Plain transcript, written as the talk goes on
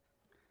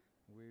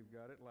we've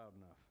got it loud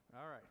enough.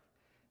 All right.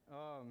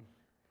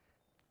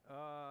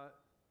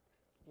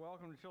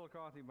 Welcome to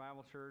Chillicothe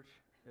Bible Church.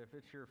 If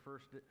it's your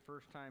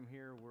first time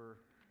here, we're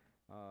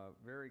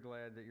very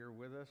glad that you're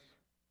with us.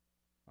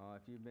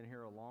 If you've been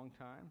here a long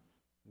time,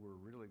 we're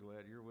really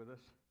glad you're with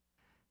us.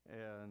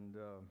 And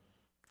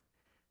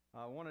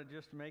I want to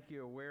just make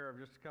you aware of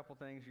just a couple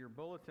things. Your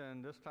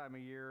bulletin this time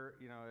of year,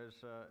 as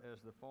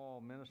the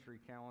fall ministry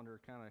calendar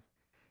kind of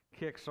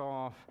kicks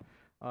off,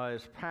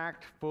 is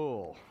packed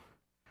full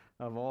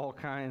of all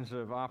kinds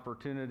of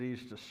opportunities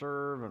to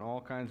serve and all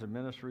kinds of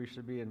ministries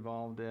to be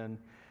involved in.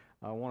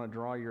 I want to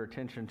draw your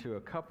attention to a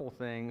couple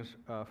things.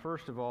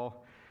 First of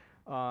all,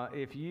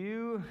 if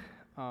you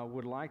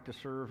would like to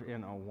serve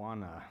in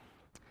Awana,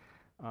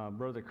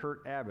 Brother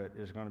Kurt Abbott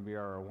is going to be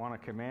our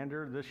Awana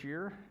commander this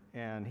year,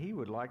 and he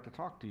would like to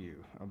talk to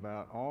you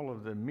about all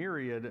of the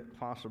myriad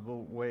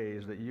possible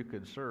ways that you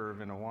could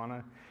serve in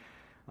Awana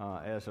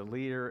as a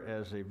leader,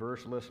 as a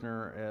verse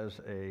listener,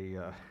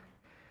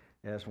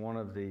 as one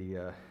of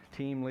the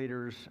team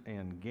leaders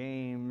in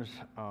games.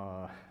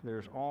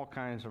 There's all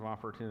kinds of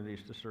opportunities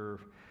to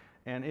serve,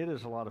 and it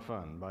is a lot of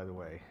fun, by the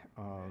way.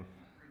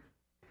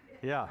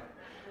 Yeah.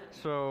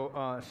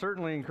 So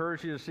certainly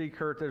encourage you to see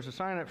Kurt. There's a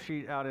sign-up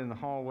sheet out in the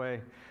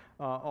hallway.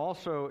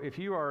 Also, if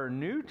you are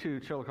new to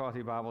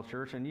Chillicothe Bible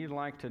Church and you'd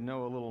like to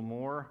know a little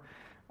more,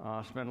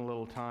 spend a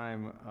little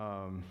time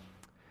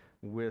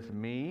with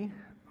me,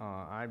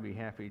 I'd be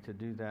happy to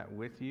do that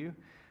with you.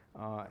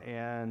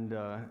 And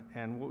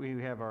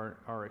we have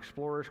our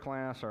Explorers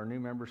class, our new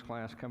members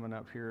class coming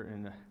up here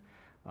in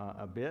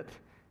a bit.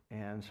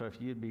 And so if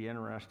you'd be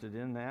interested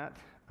in that,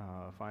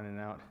 finding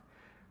out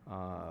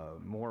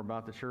more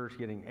about the church,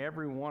 getting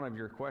every one of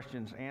your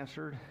questions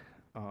answered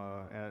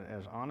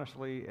as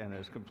honestly and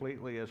as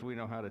completely as we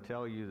know how to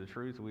tell you the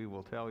truth, we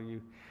will tell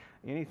you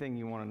anything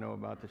you want to know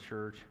about the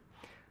church.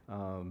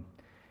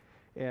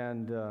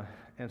 And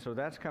so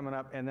that's coming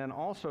up. And then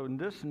also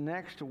this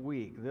next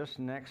week, this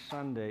next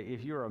Sunday,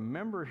 if you're a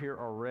member here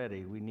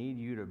already, we need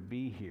you to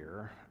be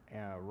here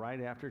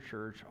right after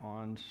church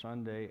on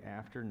Sunday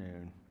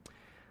afternoon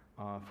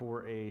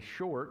for a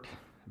short,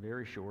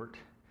 very short,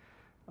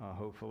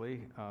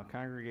 hopefully,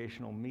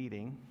 congregational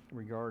meeting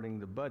regarding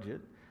the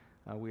budget.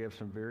 We have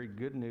some very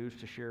good news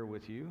to share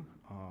with you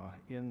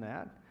in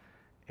that,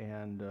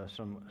 and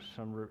some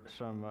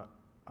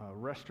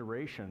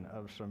restoration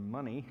of some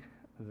money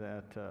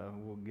that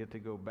will get to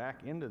go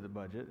back into the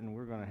budget, and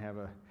we're going to have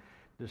a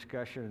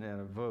discussion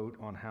and a vote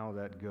on how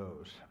that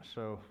goes.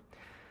 So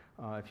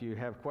if you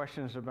have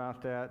questions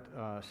about that,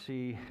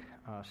 see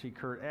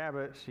Kurt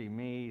Abbott, see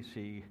me,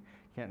 see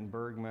Kenton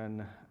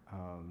Bergman,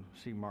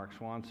 see Mark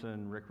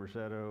Swanson, Rick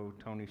Rosetto,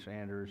 Tony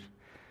Sanders,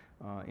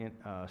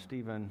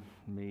 Stephen,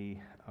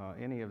 me,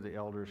 any of the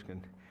elders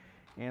can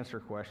answer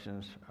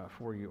questions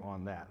for you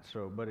on that.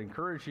 So, but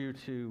encourage you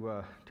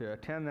to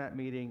attend that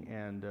meeting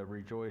and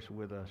rejoice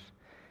with us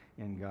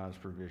in God's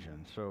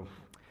provision. So,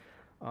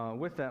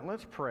 with that,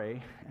 let's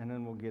pray, and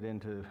then we'll get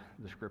into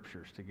the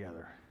scriptures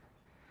together.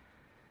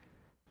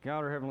 God,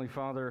 our Heavenly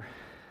Father,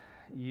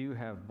 you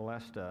have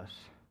blessed us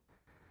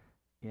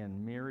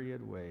in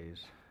myriad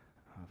ways.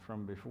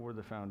 From before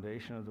the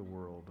foundation of the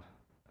world,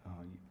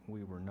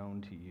 we were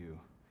known to you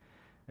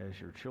as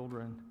your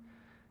children.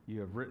 You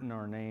have written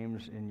our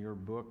names in your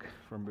book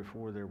from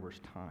before there was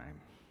time.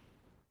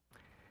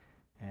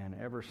 And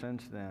ever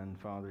since then,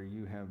 Father,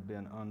 you have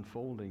been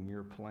unfolding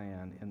your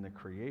plan in the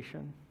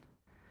creation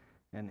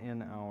and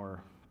in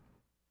our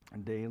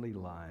daily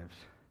lives,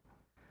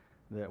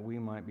 that we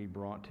might be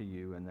brought to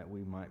you and that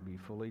we might be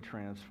fully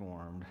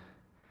transformed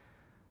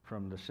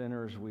from the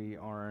sinners we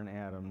are in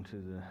Adam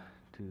to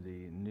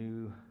the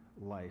new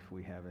life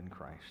we have in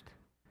Christ.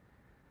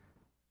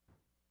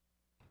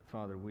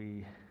 Father,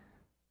 we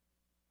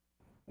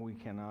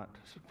cannot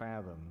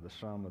fathom the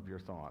sum of your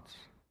thoughts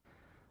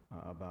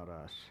about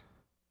us.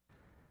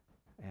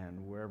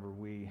 And wherever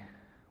we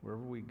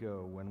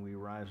go, when we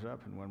rise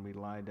up and when we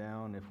lie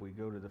down, if we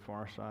go to the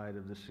far side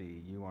of the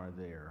sea, you are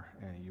there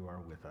and you are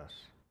with us.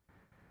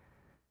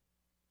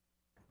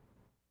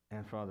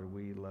 And Father,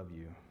 we love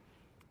you.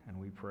 And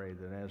we pray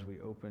that as we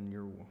open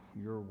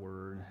your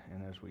word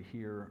and as we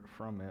hear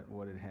from it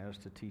what it has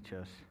to teach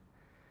us,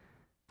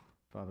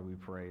 Father, we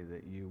pray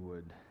that you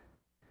would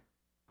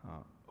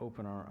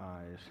open our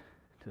eyes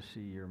to see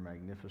your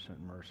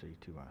magnificent mercy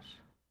to us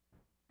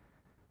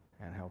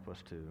and help us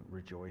to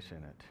rejoice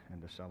in it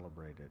and to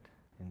celebrate it.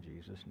 In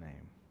Jesus'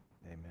 name,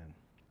 amen.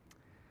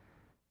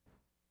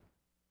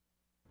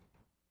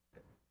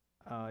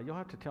 You'll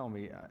have to tell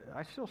me.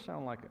 I still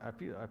sound like I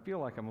feel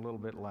like I'm a little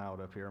bit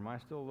loud up here. Am I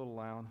still a little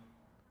loud?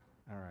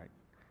 All right.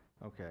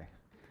 Okay.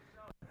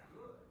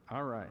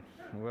 All right.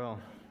 Well.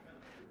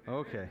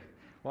 Okay.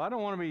 Well, I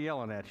don't want to be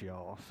yelling at you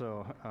all,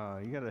 so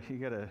you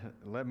gotta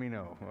let me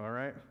know. All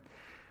right.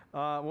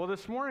 Well,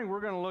 this morning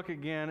we're going to look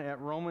again at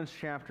Romans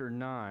chapter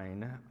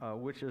 9,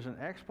 which is an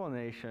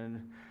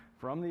explanation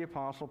from the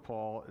Apostle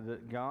Paul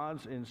that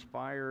God's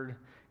inspired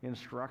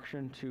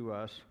instruction to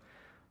us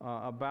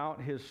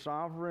about his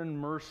sovereign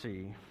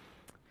mercy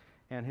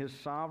and His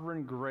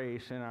sovereign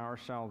grace in our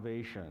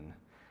salvation.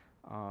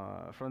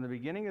 From the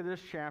beginning of this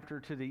chapter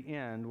to the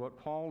end, what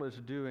Paul is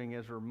doing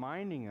is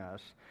reminding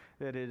us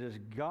that it is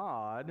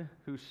God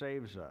who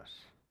saves us,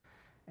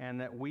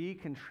 and that we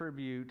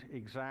contribute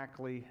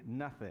exactly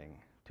nothing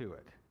to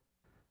it.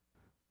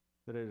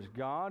 That it is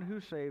God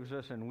who saves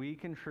us, and we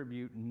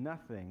contribute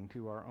nothing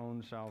to our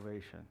own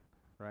salvation,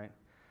 right?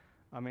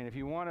 I mean, if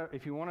you want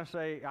to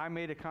say, I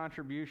made a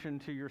contribution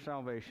to your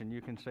salvation,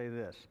 you can say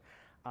this: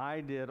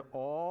 I did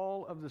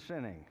all of the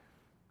sinning,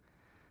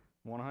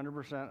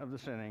 100% of the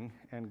sinning,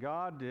 and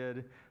God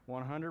did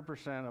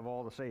 100% of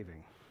all the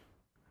saving,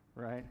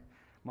 right?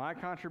 My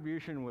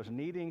contribution was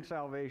needing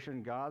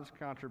salvation. God's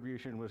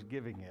contribution was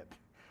giving it,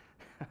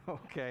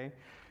 okay?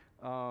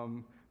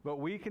 But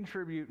we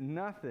contribute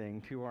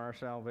nothing to our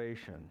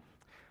salvation.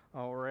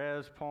 Or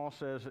as Paul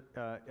says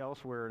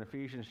elsewhere in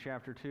Ephesians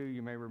chapter 2,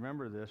 you may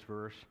remember this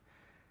verse,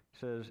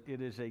 says,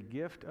 it is a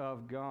gift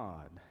of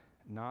God,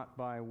 not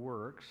by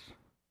works,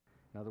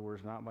 in other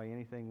words, not by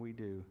anything we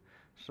do,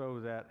 so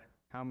that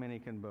how many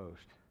can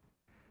boast?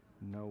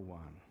 No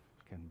one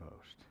can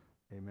boast.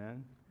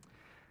 Amen?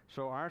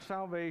 So our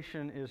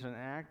salvation is an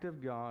act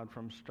of God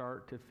from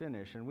start to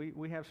finish. And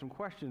we have some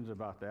questions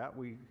about that.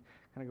 We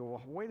kind of go,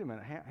 well, wait a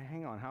minute,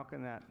 hang on, how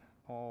can that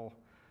all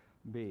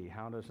be?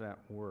 How does that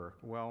work?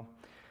 Well,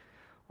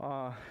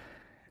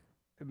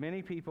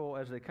 many people,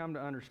 as they come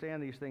to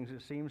understand these things,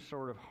 it seems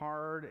sort of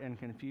hard and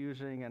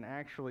confusing and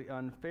actually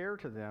unfair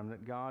to them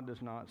that God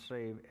does not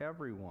save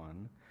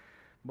everyone,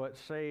 but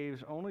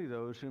saves only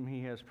those whom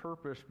He has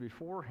purposed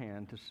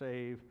beforehand to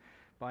save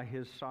by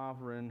His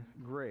sovereign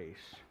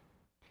grace.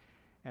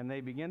 And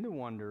they begin to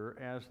wonder,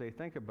 as they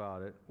think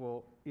about it,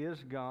 well,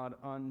 is God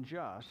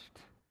unjust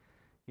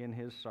in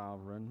His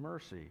sovereign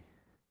mercy?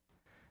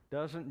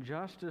 Doesn't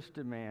justice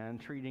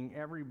demand treating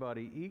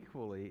everybody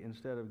equally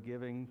instead of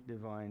giving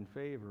divine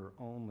favor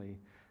only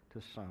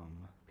to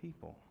some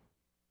people?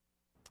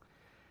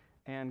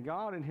 And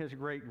God, in His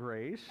great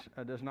grace,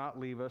 does not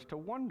leave us to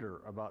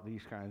wonder about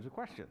these kinds of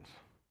questions.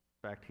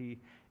 In fact, He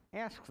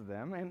asks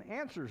them and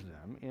answers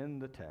them in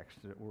the text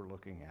that we're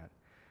looking at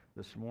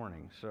this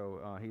morning.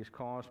 So He's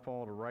caused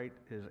Paul to write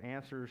his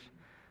answers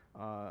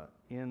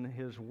in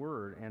his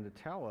word and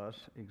to tell us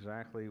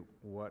exactly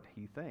what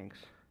he thinks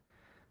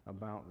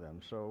about them.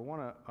 So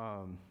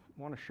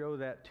I want to show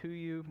that to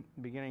you,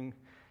 beginning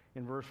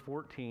in verse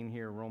 14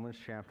 here, Romans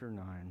chapter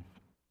 9,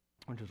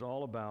 which is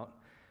all about,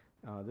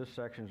 this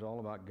section is all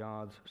about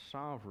God's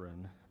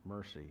sovereign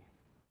mercy.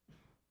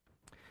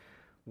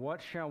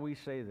 What shall we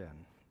say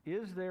then?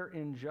 Is there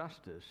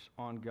injustice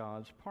on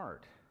God's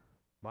part?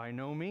 By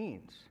no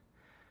means.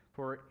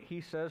 For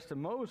He says to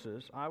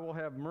Moses, I will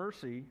have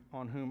mercy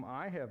on whom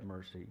I have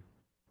mercy,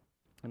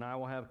 and I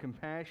will have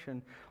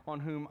compassion on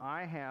whom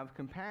I have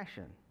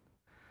compassion.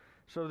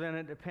 So then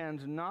it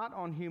depends not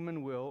on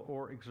human will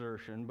or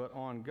exertion, but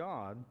on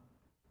God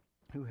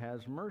who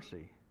has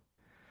mercy.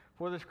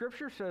 For the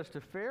Scripture says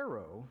to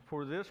Pharaoh,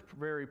 for this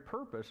very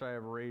purpose I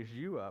have raised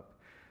you up,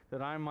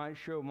 that I might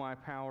show my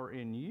power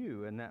in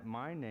you, and that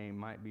my name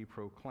might be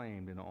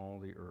proclaimed in all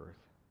the earth.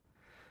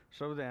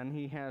 So then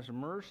He has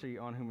mercy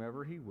on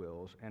whomever He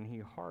wills, and He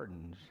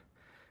hardens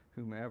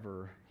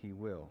whomever He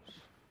wills.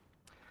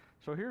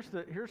 So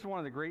here's one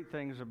of the great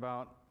things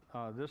about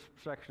this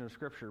section of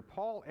Scripture.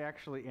 Paul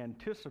actually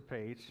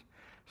anticipates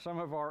some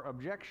of our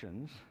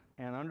objections,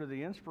 and under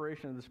the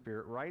inspiration of the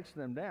Spirit, writes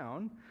them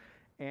down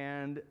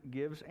and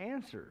gives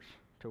answers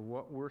to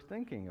what we're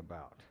thinking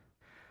about.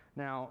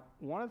 Now,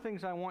 one of the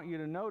things I want you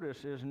to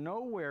notice is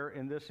nowhere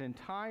in this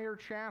entire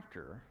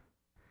chapter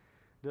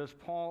does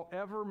Paul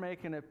ever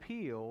make an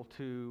appeal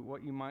to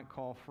what you might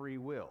call free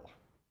will. It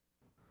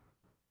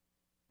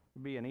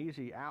would be an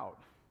easy out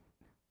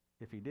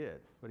if he did,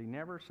 but he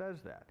never says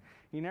that.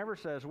 He never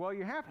says, well,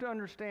 you have to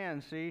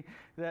understand, see,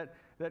 that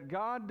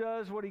God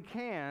does what He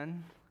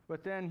can,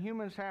 but then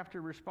humans have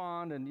to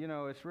respond, and,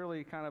 it's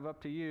really kind of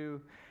up to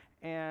you,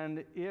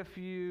 and if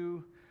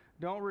you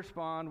don't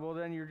respond, well,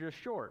 then you're just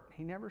short.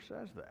 He never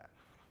says that.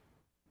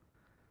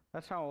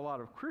 That's how a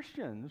lot of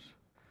Christians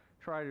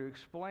try to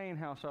explain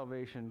how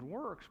salvation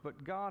works,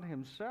 but God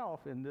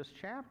Himself in this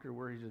chapter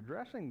where He's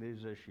addressing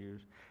these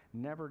issues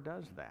never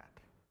does that.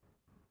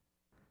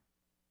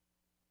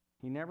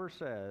 He never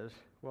says,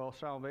 well,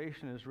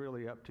 salvation is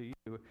really up to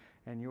you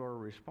and your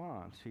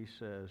response. He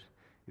says,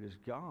 it is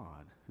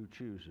God who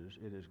chooses,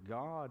 it is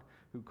God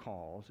who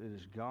calls, it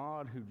is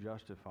God who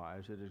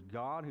justifies, it is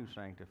God who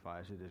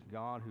sanctifies, it is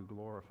God who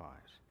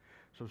glorifies.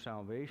 So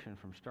salvation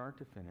from start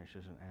to finish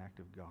is an act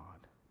of God.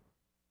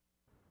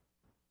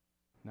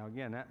 Now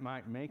again, that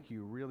might make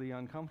you really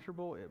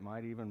uncomfortable. It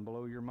might even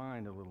blow your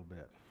mind a little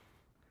bit.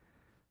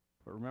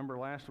 But remember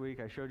last week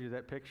I showed you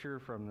that picture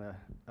from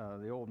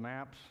the old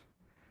maps.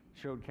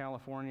 It showed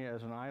California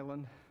as an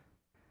island.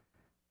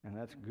 And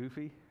that's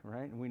goofy,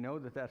 right? And we know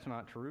that that's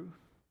not true.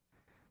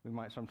 We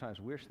might sometimes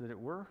wish that it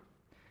were.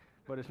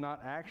 But it's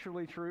not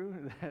actually true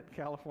that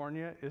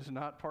California is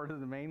not part of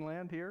the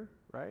mainland here,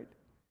 right?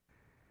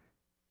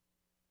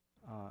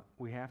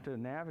 We have to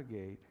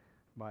navigate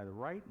by the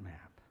right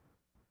map.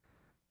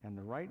 And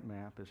the right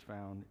map is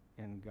found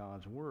in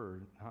God's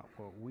Word, not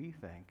what we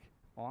think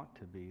ought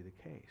to be the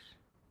case.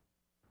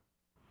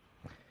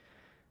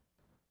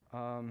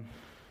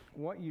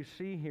 What you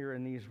see here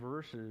in these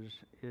verses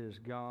is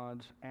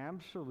God's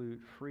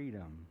absolute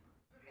freedom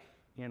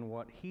in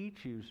what He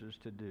chooses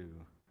to do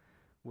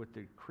with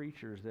the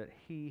creatures that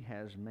He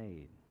has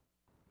made.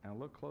 Now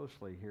look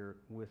closely here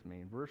with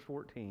me. In verse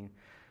 14,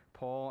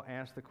 Paul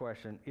asks the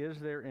question, is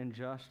there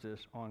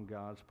injustice on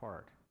God's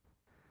part?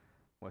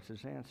 What's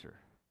his answer?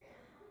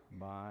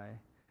 By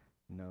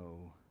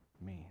no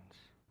means.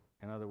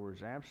 In other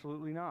words,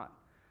 absolutely not.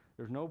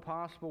 There's no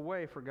possible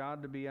way for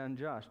God to be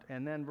unjust.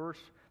 And then verse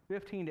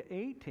 15 to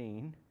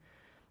 18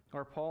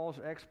 are Paul's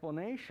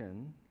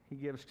explanation. He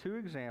gives two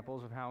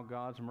examples of how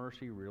God's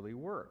mercy really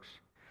works.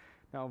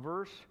 Now,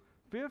 verse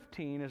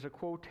 15 is a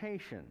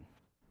quotation.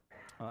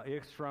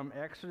 It's from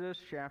Exodus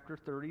chapter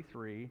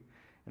 33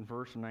 and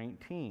verse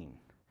 19.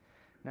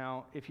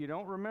 Now, if you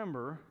don't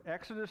remember,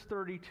 Exodus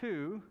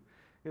 32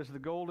 is the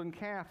golden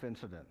calf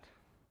incident.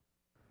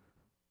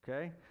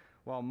 Okay?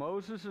 While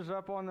Moses is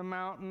up on the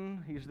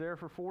mountain, he's there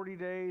for 40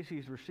 days,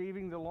 he's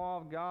receiving the law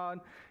of God,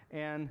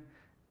 and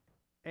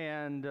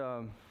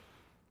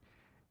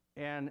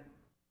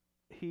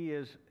he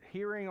is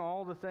hearing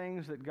all the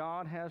things that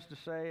God has to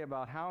say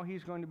about how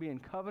he's going to be in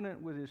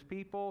covenant with his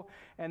people.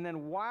 And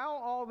then while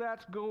all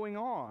that's going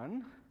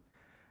on,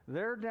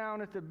 they're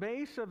down at the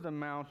base of the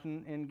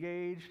mountain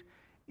engaged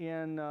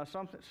in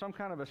some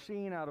kind of a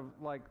scene out of,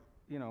 like,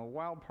 a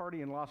wild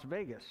party in Las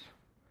Vegas,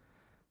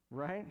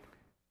 right?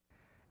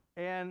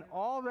 And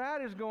all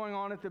that is going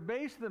on at the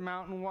base of the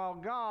mountain while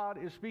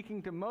God is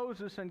speaking to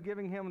Moses and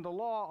giving him the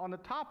law on the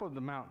top of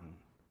the mountain.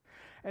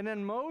 And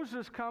then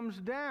Moses comes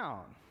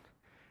down,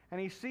 and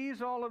he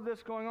sees all of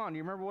this going on.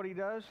 You remember what he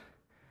does?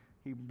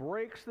 He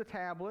breaks the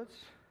tablets,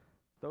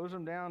 throws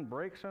them down,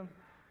 breaks them,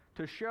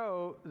 to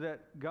show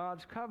that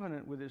God's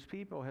covenant with his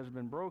people has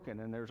been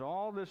broken. And there's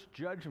all this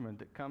judgment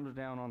that comes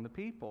down on the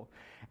people.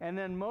 And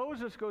then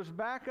Moses goes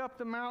back up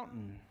the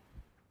mountain.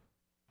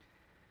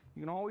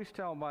 You can always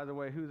tell, by the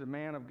way, who the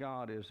man of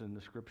God is in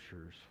the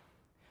Scriptures,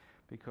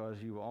 because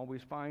you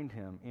always find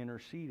him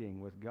interceding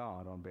with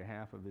God on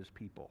behalf of his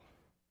people,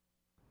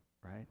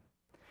 right?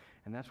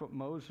 And that's what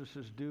Moses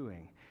is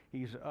doing.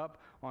 He's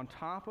up on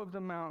top of the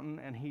mountain,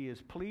 and he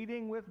is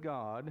pleading with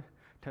God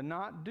to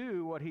not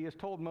do what he has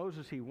told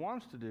Moses he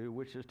wants to do,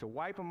 which is to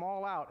wipe them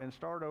all out and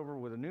start over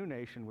with a new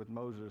nation with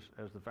Moses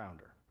as the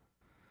founder.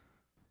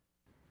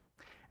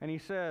 And he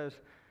says,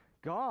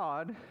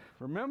 God,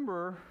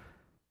 remember,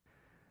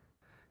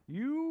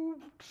 you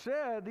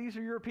said these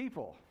are your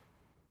people.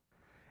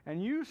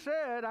 And you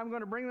said, I'm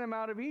going to bring them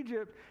out of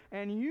Egypt.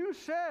 And you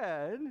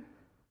said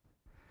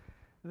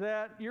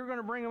that you're going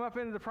to bring them up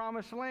into the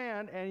promised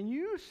land. And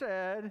you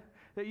said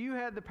that you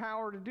had the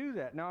power to do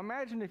that. Now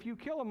imagine if you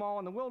kill them all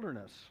in the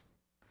wilderness.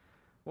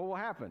 What will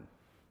happen?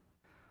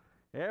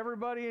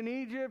 Everybody in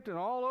Egypt and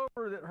all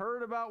over that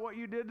heard about what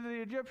you did to the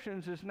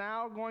Egyptians is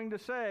now going to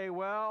say,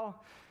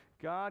 well,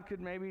 God could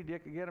maybe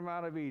get them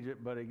out of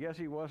Egypt, but I guess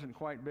he wasn't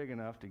quite big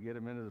enough to get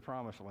them into the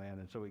promised land,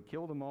 and so he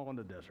killed them all in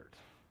the desert.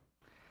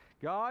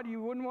 God,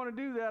 you wouldn't want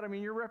to do that. I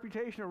mean, your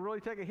reputation will really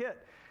take a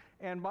hit.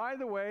 And by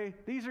the way,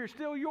 these are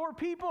still your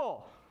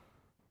people.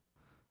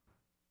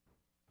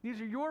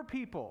 These are your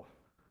people.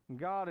 And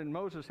God and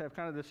Moses have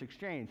kind of this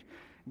exchange.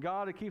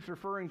 God keeps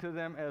referring to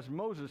them as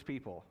Moses'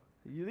 people.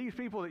 These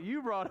people that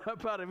you brought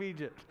up out of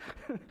Egypt,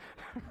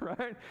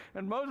 right?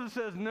 And Moses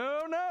says, no,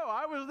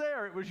 I was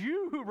there. It was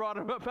you who brought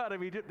them up out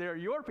of Egypt. They're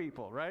your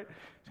people, right?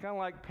 It's kind of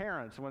like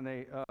parents when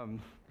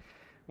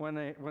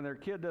their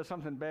kid does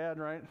something bad,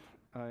 right?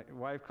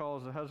 Wife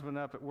calls the husband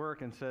up at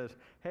work and says,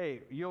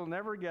 hey, you'll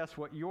never guess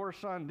what your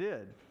son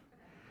did,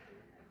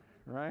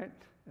 right?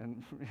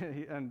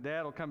 And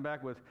dad will come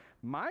back with,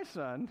 my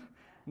son?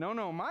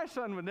 No, my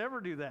son would never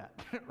do that,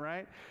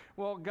 right?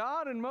 Well,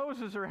 God and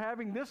Moses are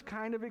having this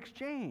kind of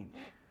exchange.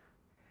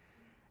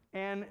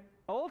 And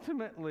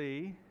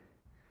ultimately,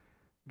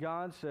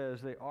 God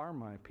says, they are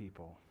my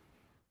people,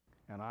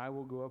 and I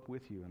will go up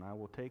with you, and I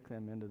will take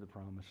them into the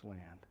promised land.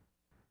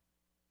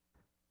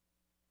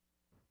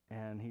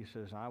 And he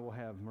says, I will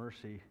have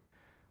mercy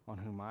on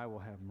whom I will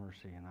have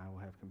mercy, and I will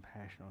have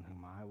compassion on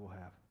whom I will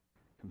have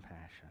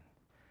compassion.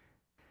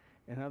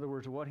 In other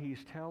words, what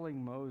he's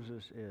telling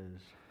Moses is,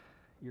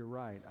 you're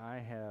right, I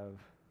have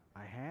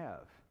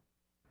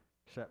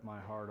set my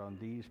heart on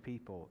these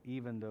people,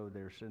 even though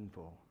they're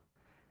sinful.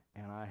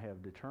 And I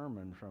have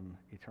determined from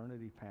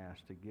eternity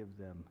past to give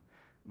them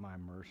my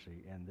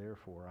mercy, and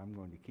therefore I'm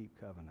going to keep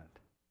covenant.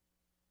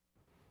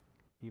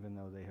 Even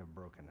though they have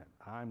broken it,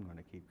 I'm going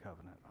to keep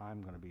covenant.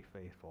 I'm going to be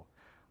faithful.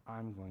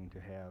 I'm going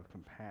to have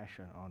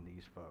compassion on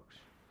these folks.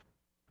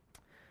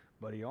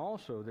 But he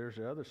also, there's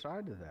the other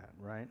side to that,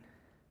 right?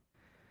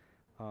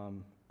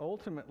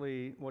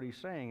 Ultimately, what he's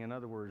saying, in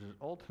other words, is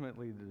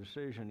ultimately the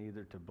decision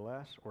either to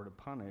bless or to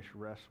punish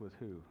rests with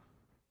who?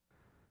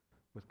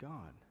 With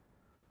God.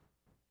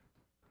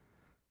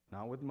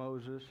 Not with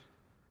Moses.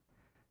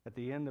 At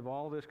the end of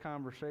all this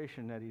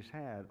conversation that he's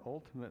had,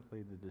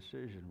 ultimately the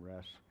decision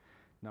rests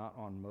not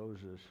on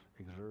Moses'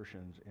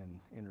 exertions in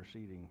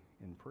interceding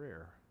in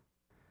prayer,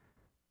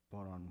 but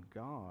on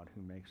God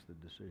who makes the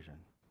decision,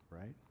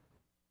 right?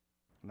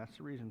 And that's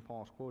the reason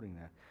Paul's quoting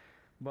that.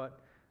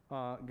 But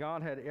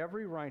God had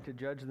every right to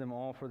judge them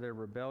all for their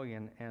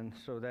rebellion, and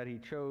so that he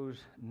chose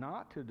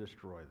not to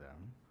destroy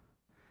them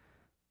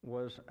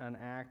was an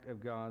act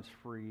of God's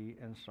free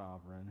and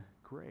sovereign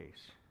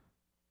grace.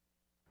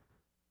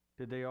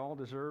 Did they all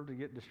deserve to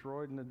get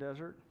destroyed in the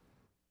desert?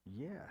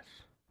 Yes,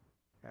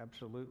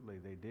 absolutely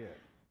they did.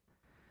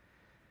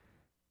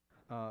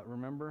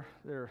 Remember,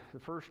 the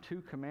first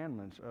two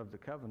commandments of the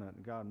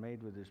covenant God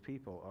made with his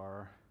people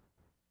are,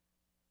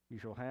 you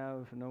shall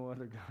have no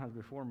other gods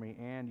before me,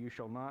 and you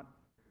shall not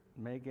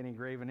make any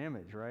graven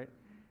image, right?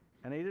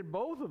 And they did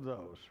both of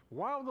those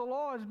while the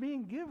law is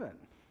being given,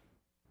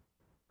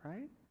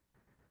 right?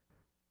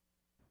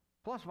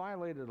 Plus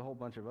violated a whole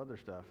bunch of other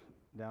stuff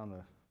down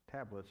the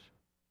tablets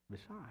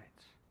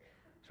besides.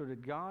 So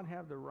did God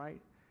have the right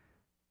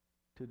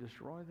to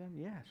destroy them?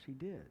 Yes, he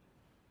did.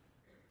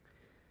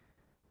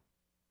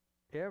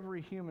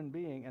 Every human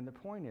being, and the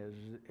point is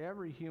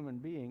every human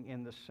being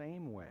in the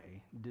same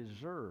way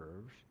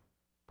deserves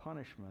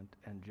punishment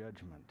and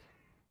judgment.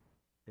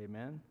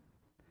 Amen?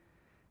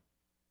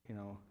 You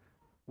know,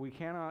 we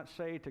cannot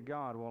say to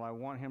God, well, I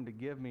want him to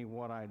give me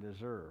what I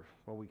deserve.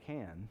 Well, we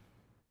can,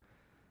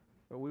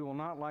 but we will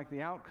not like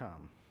the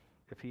outcome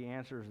if he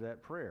answers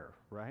that prayer,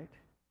 right?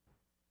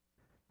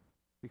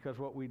 Because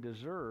what we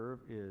deserve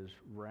is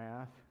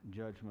wrath,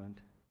 judgment,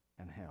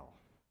 and hell.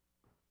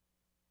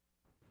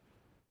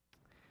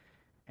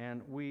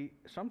 And we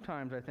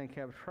sometimes, I think,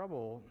 have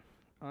trouble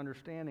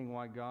understanding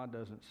why God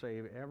doesn't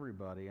save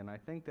everybody. And I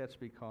think that's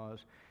because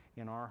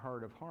in our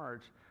heart of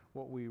hearts,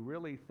 what we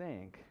really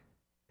think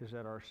is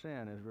that our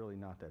sin is really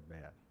not that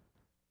bad.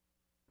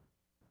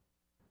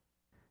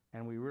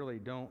 And we really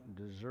don't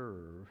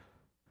deserve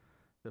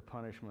the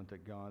punishment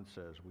that God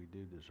says we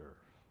do deserve.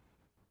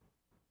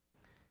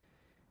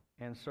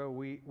 And so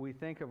we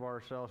think of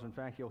ourselves, in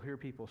fact, you'll hear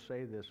people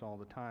say this all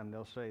the time.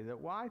 They'll say that,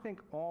 well, I think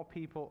all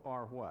people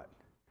are what?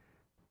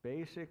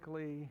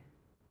 Basically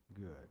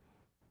good.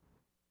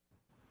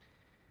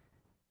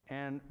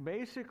 And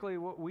basically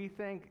what we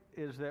think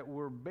is that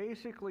we're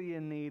basically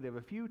in need of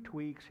a few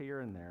tweaks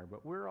here and there,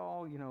 but we're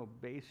all,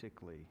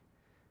 basically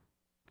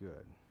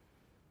good.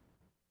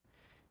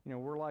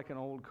 We're like an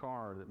old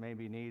car that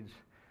maybe needs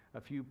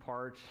a few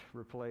parts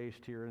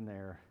replaced here and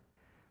there.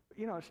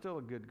 But, it's still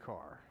a good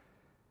car.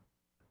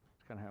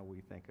 That's kind of how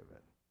we think of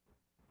it.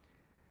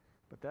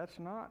 But that's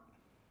not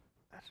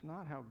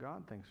how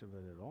God thinks of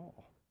it at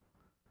all.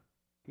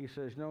 He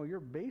says, no, you're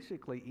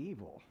basically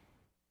evil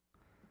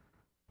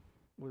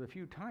with a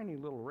few tiny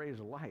little rays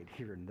of light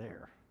here and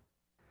there.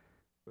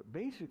 But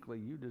basically,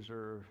 you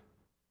deserve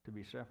to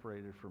be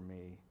separated from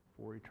me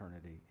for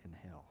eternity in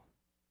hell.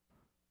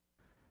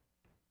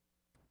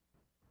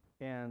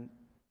 And,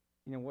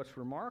 what's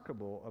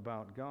remarkable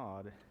about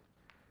God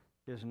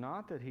is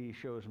not that he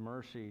shows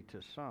mercy to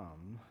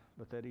some,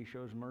 but that he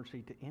shows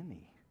mercy to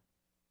any.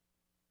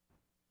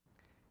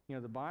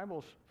 The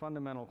Bible's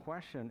fundamental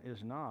question is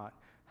not,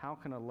 how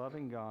can a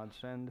loving God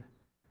send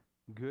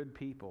good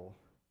people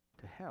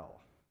to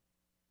hell?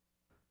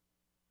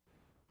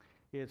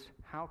 It's,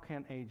 how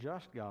can a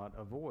just God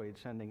avoid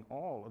sending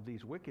all of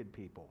these wicked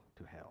people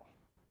to hell?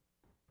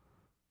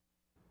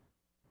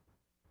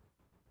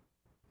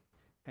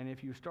 And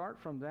if you start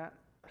from that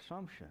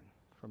assumption,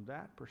 from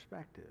that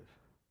perspective,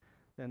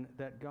 then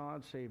that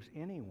God saves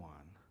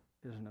anyone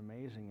is an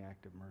amazing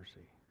act of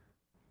mercy.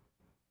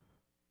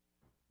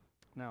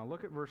 Now,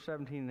 look at verse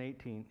 17 and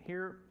 18.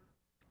 Here,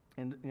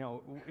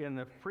 in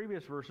the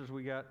previous verses,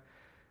 we got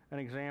an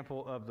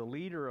example of the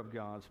leader of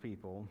God's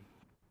people.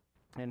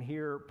 And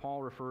here,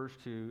 Paul refers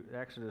to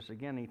Exodus.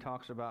 Again, he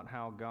talks about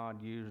how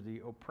God used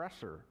the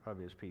oppressor of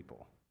his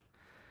people.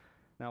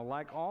 Now,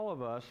 like all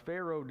of us,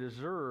 Pharaoh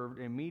deserved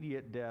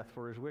immediate death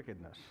for his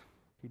wickedness.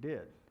 He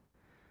did.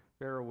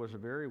 Pharaoh was a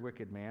very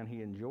wicked man.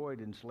 He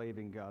enjoyed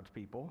enslaving God's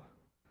people.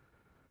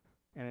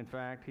 And in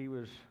fact, he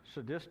was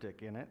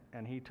sadistic in it,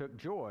 and he took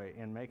joy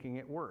in making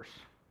it worse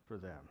for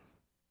them.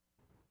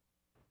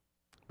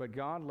 But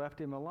God left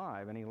him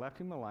alive, and he left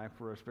him alive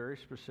for a very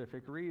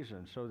specific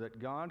reason, so that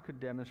God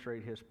could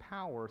demonstrate his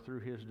power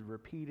through his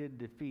repeated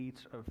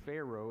defeats of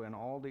Pharaoh and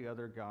all the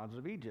other gods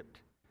of Egypt.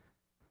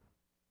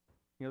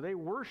 They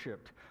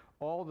worshipped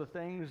all the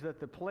things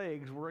that the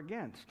plagues were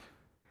against.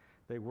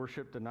 They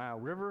worshipped the Nile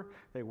River,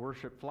 they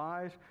worshipped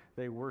flies,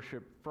 they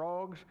worshipped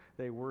frogs,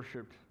 they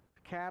worshipped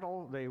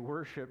cattle, they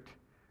worshipped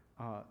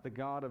the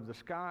god of the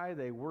sky,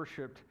 they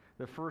worshipped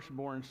the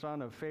firstborn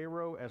son of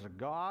Pharaoh as a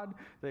god,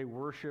 they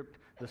worshipped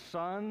the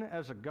sun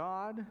as a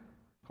god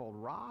called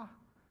Ra,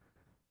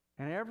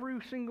 and every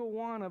single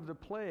one of the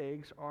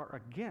plagues are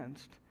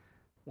against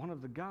one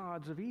of the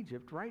gods of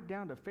Egypt, right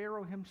down to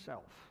Pharaoh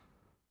himself.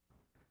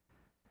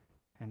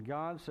 And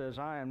God says,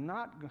 I'm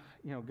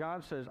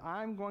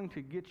going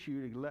to get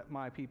you to let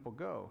my people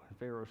go. And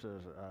Pharaoh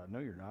says, no,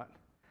 you're not.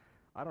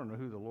 I don't know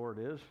who the Lord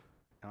is,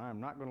 and I'm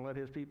not going to let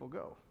his people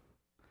go.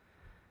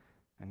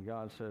 And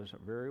God says,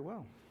 very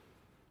well.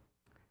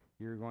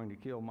 You're going to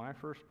kill my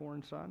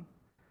firstborn son,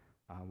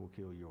 I will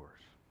kill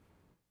yours.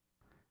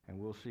 And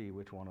we'll see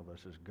which one of us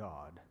is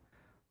God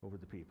over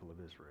the people of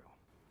Israel.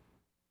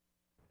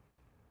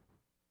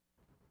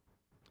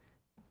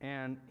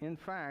 And in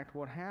fact,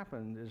 what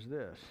happened is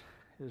this,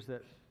 is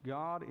that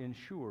God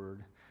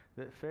ensured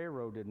that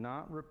Pharaoh did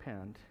not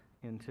repent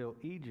until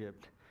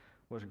Egypt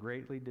was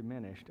greatly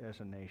diminished as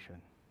a nation.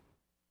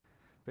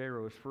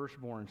 Pharaoh's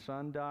firstborn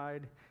son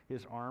died,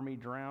 his army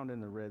drowned in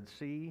the Red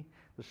Sea,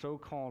 the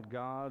so-called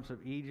gods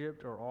of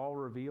Egypt are all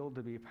revealed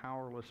to be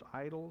powerless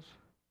idols,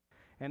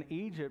 and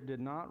Egypt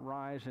did not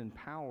rise in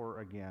power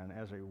again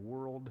as a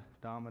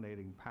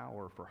world-dominating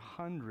power for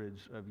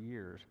hundreds of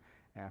years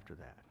after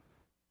that.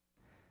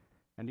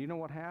 And do you know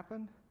what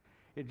happened?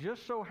 It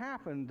just so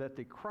happened that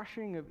the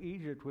crushing of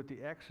Egypt with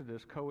the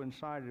Exodus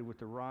coincided with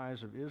the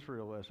rise of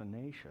Israel as a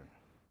nation.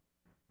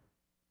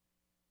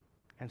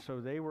 And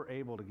so they were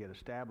able to get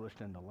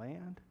established in the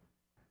land,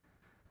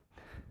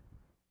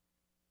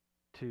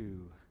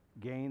 to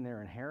gain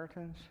their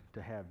inheritance,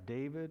 to have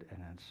David and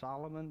then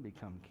Solomon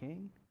become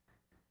king.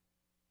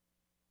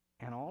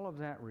 And all of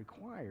that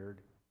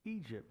required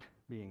Egypt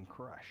being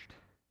crushed,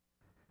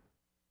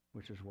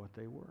 which is what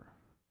they were.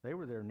 They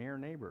were their near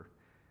neighbor.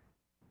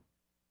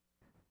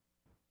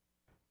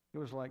 It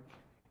was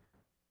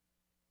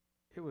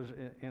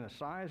in a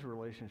size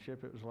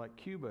relationship, it was like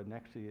Cuba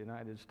next to the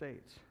United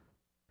States.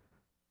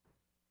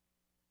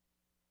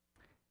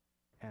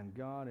 And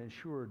God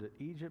ensured that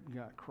Egypt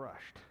got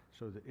crushed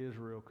so that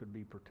Israel could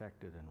be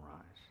protected and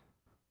rise.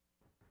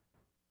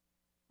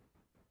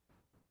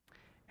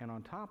 And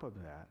on top of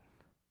that,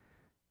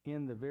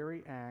 in the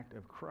very act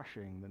of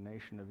crushing the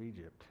nation of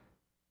Egypt,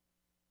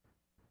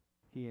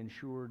 he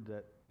ensured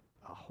that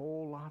a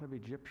whole lot of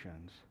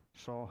Egyptians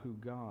saw who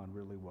God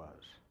really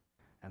was,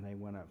 and they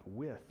went up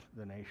with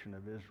the nation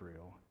of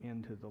Israel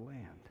into the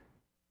land.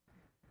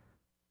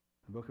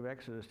 The book of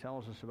Exodus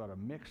tells us about a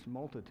mixed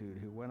multitude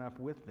who went up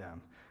with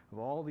them, of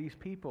all these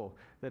people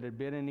that had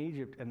been in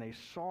Egypt, and they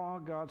saw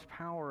God's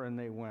power, and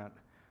they went,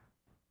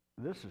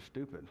 this is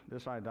stupid.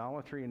 This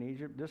idolatry in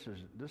Egypt, this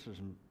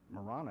is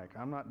moronic.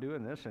 I'm not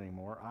doing this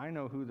anymore. I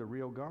know who the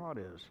real God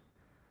is.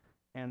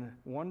 And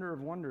wonder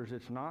of wonders,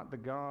 it's not the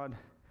God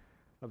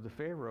of the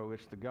Pharaoh,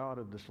 it's the God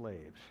of the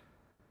slaves.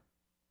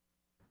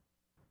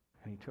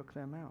 And he took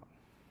them out.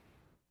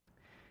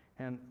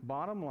 And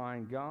bottom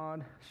line,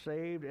 God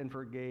saved and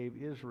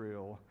forgave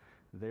Israel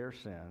their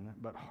sin,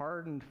 but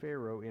hardened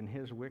Pharaoh in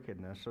his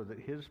wickedness so that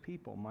his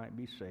people might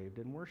be saved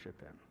and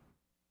worship him.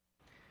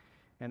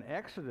 And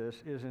Exodus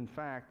is in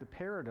fact the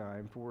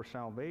paradigm for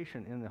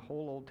salvation in the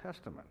whole Old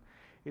Testament.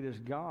 It is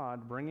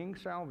God bringing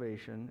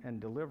salvation and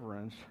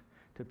deliverance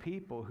to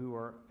people who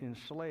are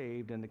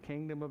enslaved in the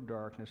kingdom of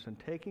darkness and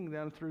taking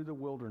them through the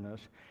wilderness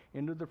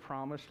into the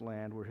promised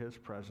land where his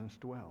presence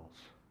dwells.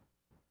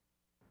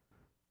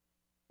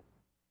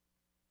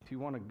 If you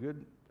want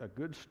a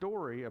good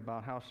story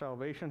about how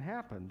salvation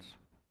happens,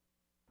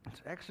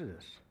 it's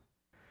Exodus.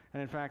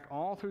 And in fact,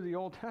 all through the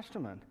Old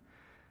Testament,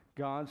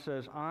 God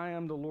says, I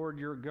am the Lord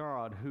your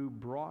God who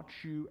brought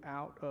you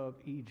out of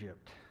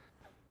Egypt.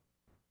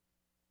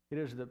 It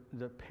is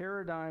the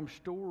paradigm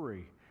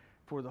story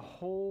for the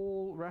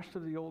whole rest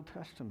of the Old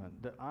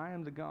Testament, that I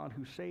am the God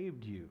who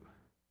saved you,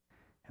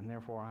 and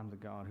therefore I'm the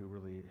God who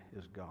really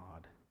is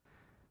God.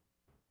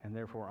 And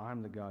therefore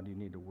I'm the God you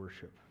need to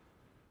worship.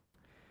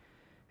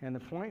 And the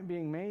point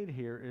being made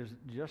here is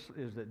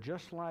that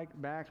just like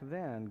back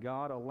then,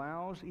 God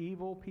allows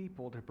evil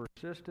people to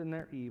persist in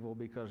their evil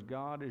because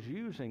God is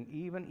using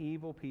even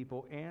evil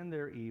people and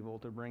their evil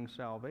to bring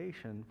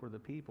salvation for the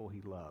people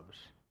he loves.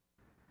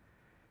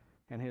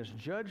 And his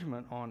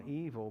judgment on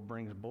evil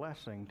brings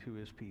blessing to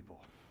his people.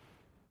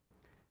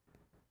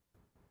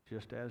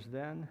 Just as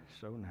then,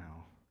 so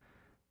now.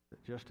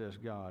 Just as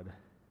God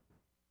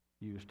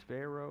used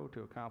Pharaoh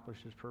to accomplish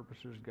his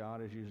purposes,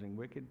 God is using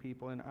wicked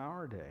people in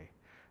our day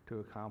to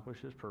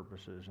accomplish his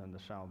purposes and the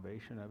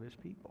salvation of his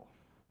people.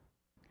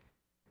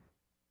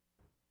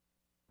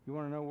 You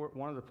want to know where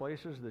one of the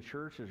places the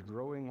church is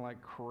growing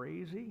like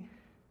crazy?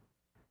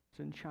 It's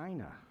in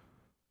China.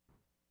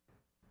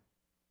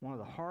 One of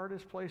the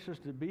hardest places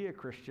to be a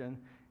Christian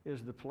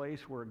is the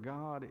place where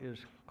God is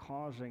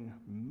causing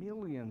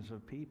millions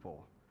of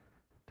people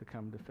to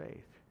come to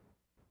faith.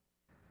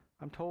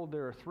 I'm told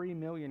there are 3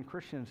 million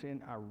Christians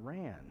in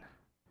Iran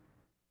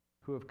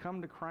who have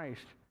come to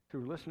Christ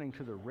through listening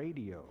to the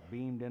radio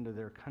beamed into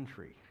their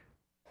country.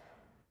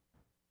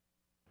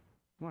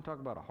 You want to talk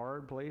about a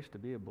hard place to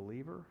be a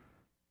believer?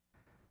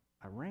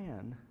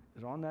 Iran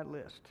is on that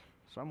list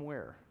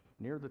somewhere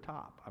near the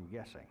top, I'm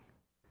guessing.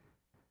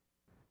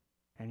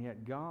 And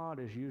yet God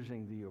is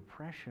using the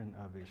oppression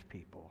of his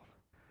people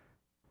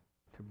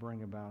to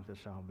bring about the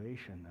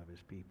salvation of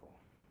his people.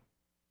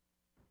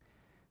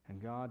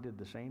 And God did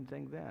the same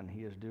thing then.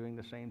 He is doing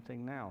the same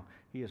thing now.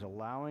 He is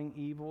allowing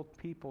evil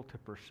people to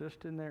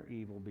persist in their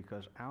evil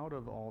because out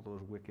of all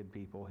those wicked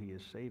people, he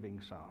is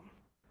saving some.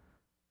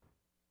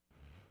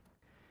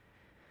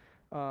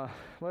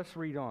 Let's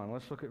read on.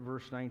 Let's look at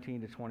verse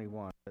 19 to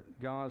 21.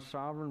 God's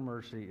sovereign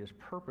mercy is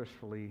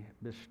purposefully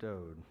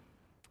bestowed.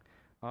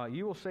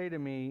 You will say to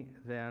me,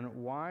 then,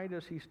 why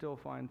does he still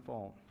find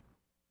fault?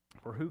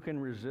 For who can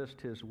resist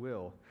his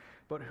will?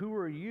 But who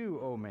are you,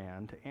 O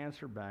man, to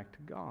answer back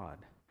to God?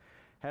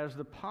 Has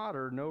the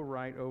potter no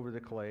right over the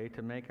clay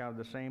to make out of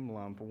the same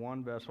lump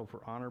one vessel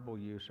for honorable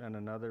use and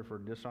another for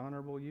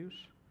dishonorable use?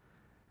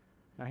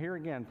 Now here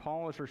again,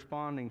 Paul is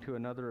responding to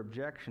another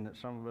objection that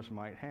some of us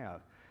might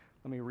have.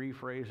 Let me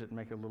rephrase it and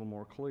make it a little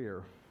more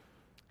clear.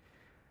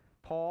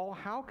 Paul,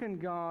 how can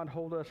God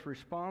hold us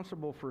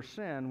responsible for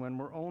sin when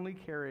we're only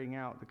carrying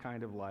out the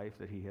kind of life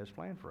that he has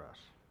planned for us?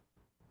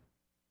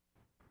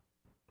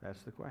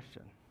 That's the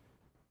question.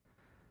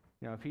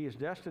 Now, if he has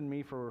destined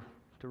me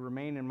to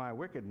remain in my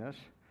wickedness,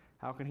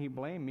 how can he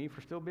blame me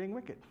for still being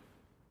wicked?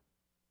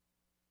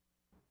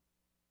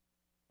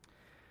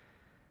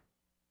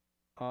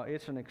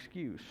 It's an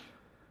excuse,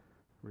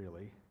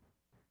 really.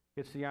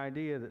 It's the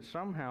idea that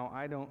somehow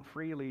I don't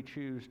freely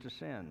choose to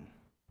sin,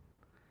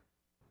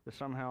 that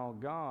somehow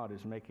God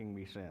is making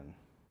me sin,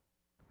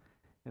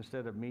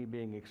 instead of me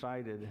being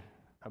excited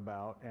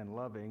about and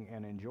loving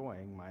and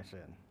enjoying my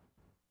sin.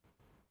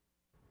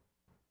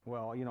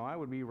 Well, I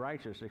would be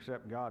righteous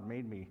except God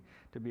made me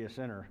to be a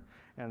sinner,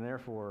 and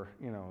therefore,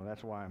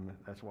 that's why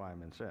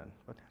I'm in sin.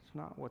 But that's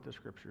not what the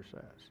Scripture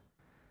says.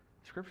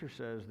 Scripture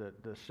says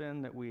that the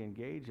sin that we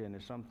engage in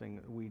is something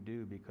that we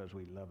do because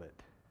we love it.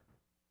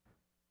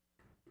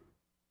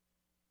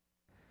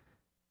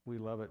 We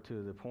love it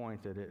to the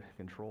point that it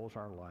controls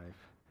our life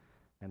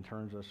and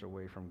turns us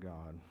away from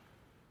God.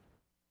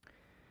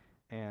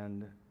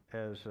 And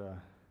as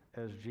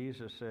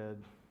Jesus said,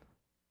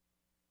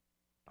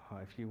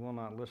 if you will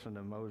not listen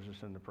to Moses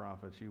and the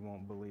prophets, you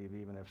won't believe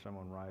even if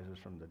someone rises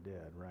from the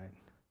dead, right?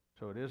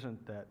 So it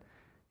isn't that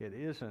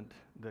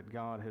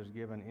God has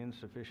given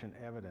insufficient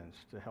evidence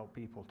to help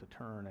people to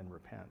turn and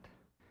repent.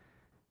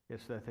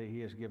 It's that he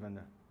has given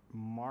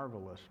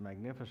marvelous,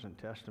 magnificent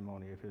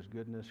testimony of his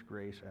goodness,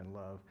 grace, and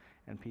love,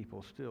 and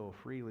people still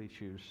freely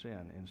choose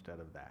sin instead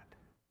of that.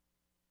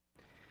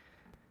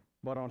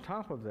 But on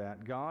top of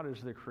that, God is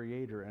the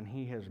creator, and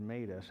he has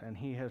made us, and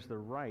he has the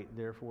right,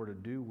 therefore, to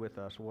do with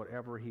us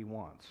whatever he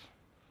wants.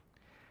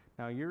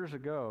 Now, years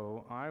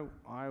ago,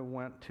 I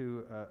went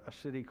to a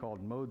city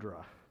called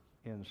Modra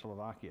in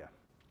Slovakia.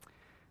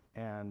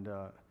 And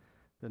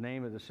the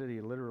name of the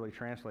city literally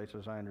translates,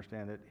 as I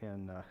understand it,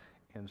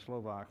 in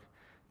Slovak,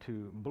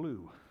 to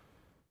blue,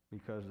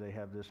 because they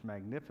have this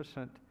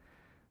magnificent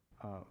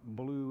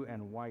blue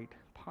and white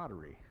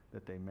pottery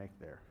that they make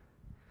there.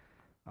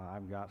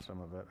 I've got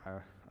some of it.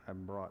 I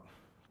brought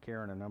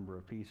Karen a number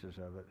of pieces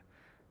of it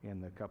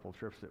in the couple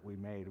trips that we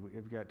made.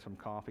 We've got some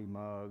coffee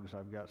mugs.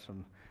 I've got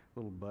some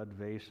little bud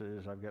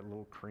vases. I've got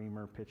little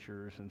creamer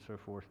pitchers and so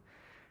forth.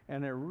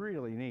 And they're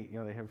really neat.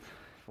 They have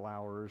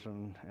flowers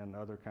and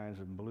other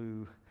kinds of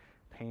blue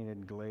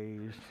painted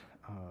glazed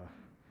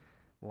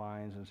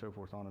lines and so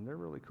forth on them. They're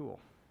really cool.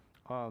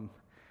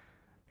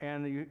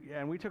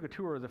 And we took a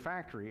tour of the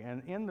factory,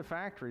 and in the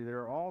factory there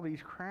are all these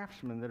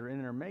craftsmen that are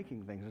in there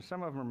making things, and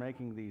some of them are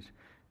making these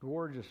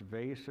gorgeous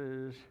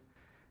vases,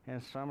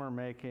 and some are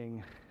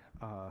making,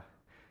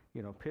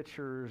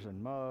 pitchers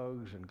and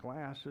mugs and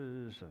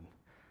glasses and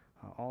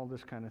all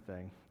this kind of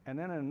thing. And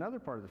then in another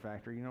part of the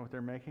factory, you know what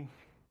they're making?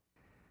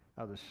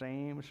 The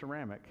same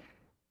ceramic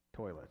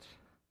toilets.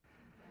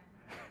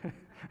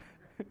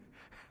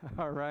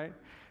 All right?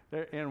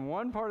 In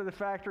one part of the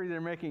factory,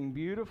 they're making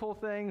beautiful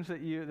things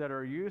that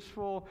are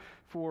useful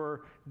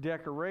for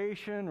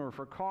decoration or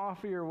for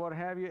coffee or what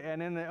have you.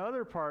 And in the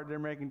other part, they're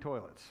making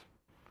toilets.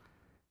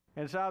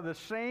 And it's out of the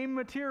same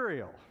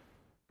material.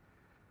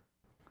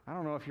 I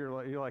don't know if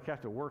you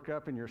have to work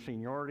up in your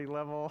seniority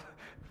level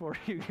before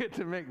you get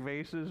to make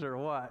vases or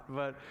what.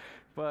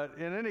 But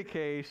in any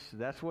case,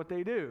 that's what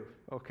they do.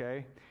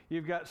 Okay?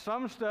 You've got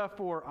some stuff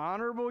for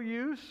honorable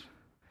use,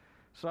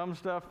 some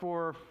stuff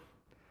for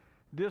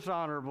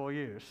dishonorable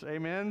use.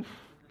 Amen?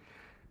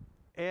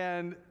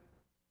 And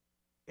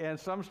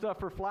some stuff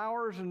for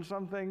flowers and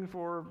something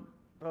for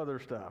other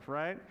stuff,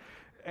 right?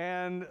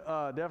 And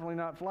definitely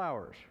not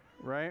flowers,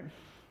 right?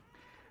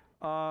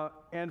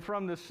 And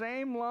from the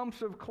same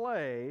lumps of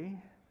clay,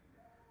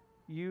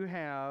 you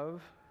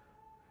have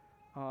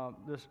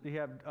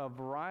a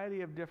variety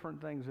of different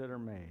things that are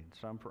made.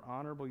 Some for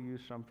honorable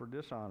use, some for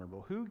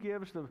dishonorable. Who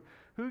gives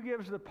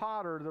the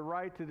potter the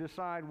right to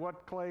decide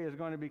what clay is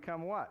going to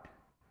become what?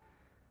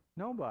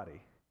 Nobody.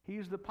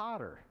 He's the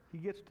potter. He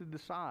gets to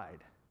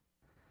decide.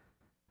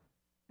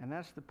 And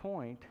that's the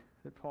point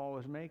that Paul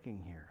is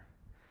making here,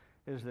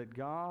 is that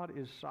God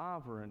is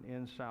sovereign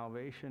in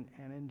salvation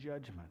and in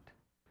judgment.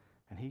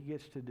 And he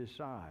gets to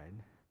decide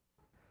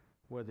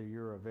whether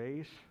you're a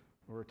vase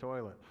or a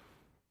toilet.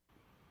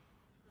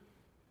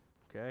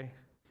 Okay?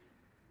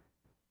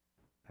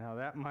 Now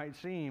that might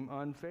seem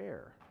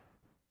unfair.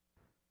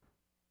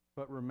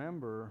 But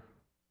remember,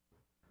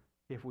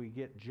 if we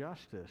get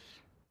justice,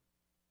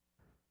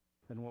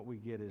 then what we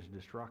get is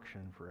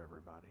destruction for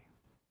everybody.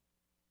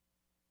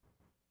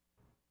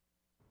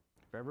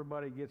 If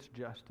everybody gets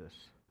justice,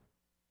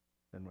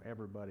 then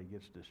everybody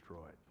gets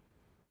destroyed.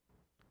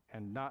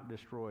 And not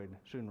destroyed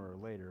sooner or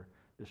later,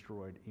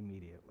 destroyed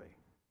immediately.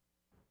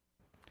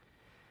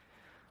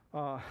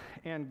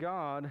 And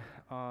God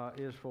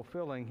is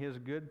fulfilling His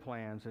good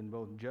plans in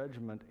both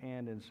judgment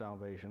and in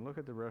salvation. Look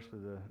at the rest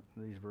of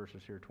these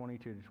verses here,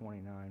 22 to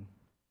 29.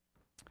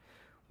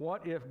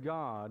 What if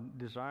God,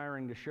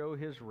 desiring to show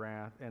His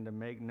wrath and to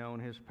make known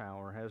His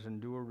power, has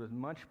endured with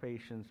much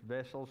patience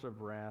vessels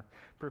of wrath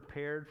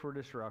prepared for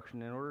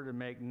destruction, in order to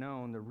make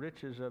known the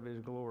riches of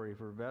His glory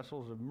for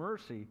vessels of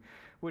mercy,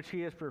 which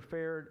He has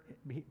prepared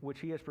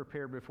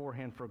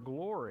beforehand for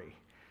glory,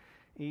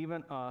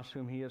 even us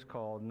whom He has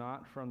called,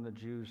 not from the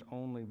Jews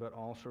only, but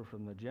also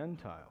from the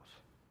Gentiles.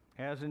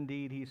 As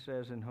indeed He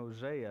says in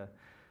Hosea,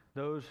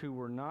 those who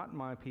were not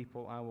my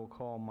people I will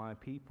call my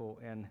people,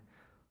 and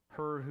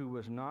her who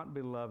was not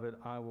beloved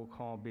I will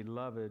call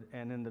beloved.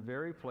 And in the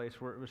very place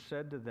where it was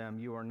said to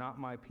them, you are not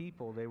my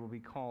people, they will be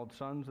called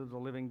sons of the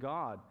living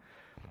God.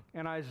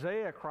 And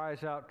Isaiah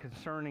cries out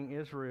concerning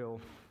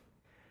Israel,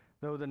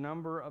 though the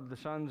number of the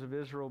sons of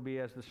Israel be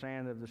as the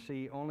sand of the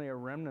sea, only a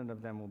remnant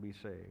of them will be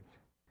saved.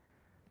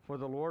 For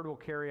the Lord will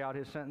carry out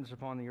His sentence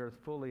upon the earth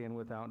fully and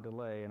without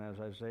delay. And as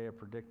Isaiah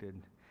predicted,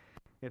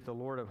 if the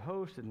Lord of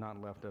hosts had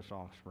not left us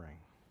offspring,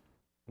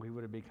 we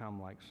would have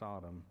become like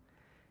Sodom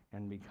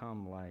and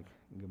become like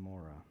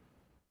Gomorrah.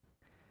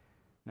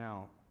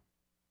 Now,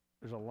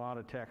 there's a lot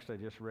of text I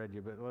just read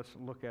you, but let's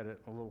look at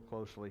it a little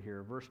closely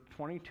here. Verse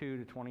 22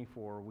 to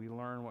 24, we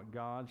learn what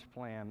God's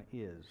plan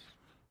is.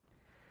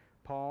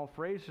 Paul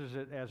phrases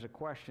it as a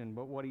question,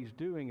 but what he's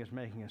doing is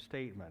making a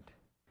statement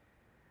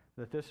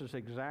that this is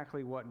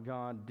exactly what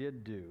God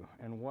did do.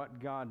 And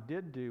what God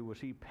did do was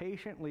He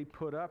patiently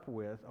put up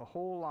with a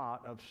whole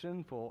lot of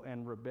sinful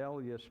and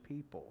rebellious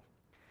people.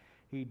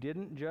 He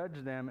didn't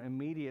judge them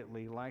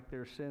immediately like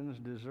their sins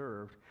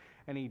deserved,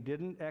 and He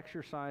didn't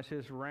exercise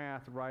His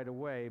wrath right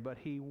away, but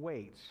He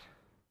waits.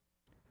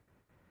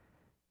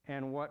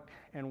 And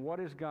what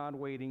is God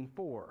waiting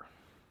for?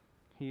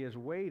 He is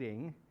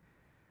waiting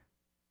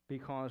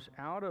because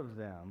out of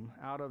them,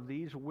 out of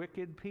these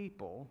wicked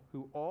people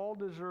who all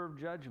deserve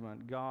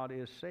judgment, God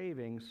is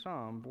saving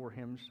some for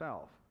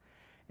Himself.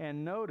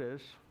 And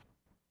notice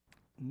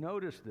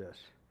this.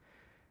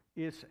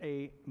 It's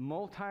a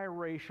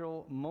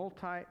multiracial,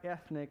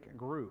 multi-ethnic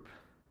group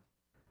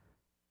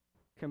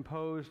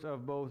composed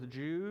of both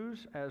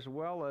Jews as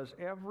well as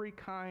every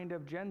kind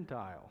of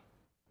Gentile.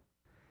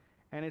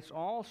 And it's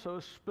also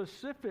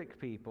specific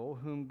people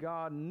whom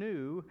God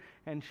knew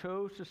and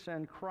chose to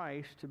send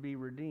Christ to be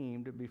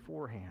redeemed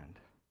beforehand.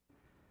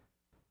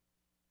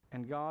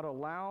 And God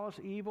allows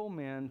evil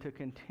men to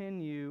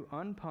continue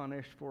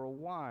unpunished for a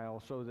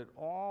while so that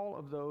all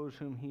of those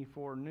whom He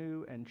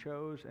foreknew and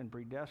chose and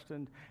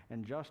predestined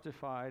and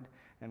justified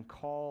and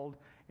called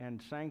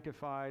and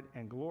sanctified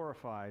and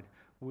glorified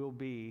will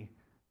be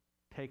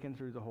taken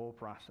through the whole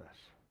process.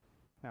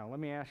 Now, let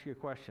me ask you a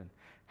question.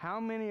 How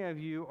many of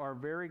you are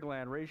very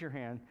glad, raise your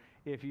hand,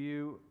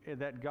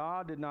 that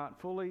God did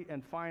not fully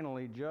and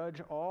finally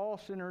judge all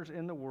sinners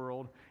in the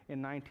world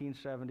in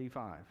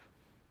 1975?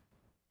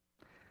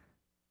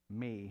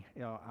 Me.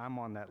 I'm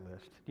on that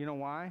list. You know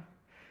why?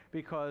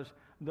 Because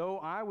though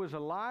I was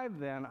alive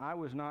then, I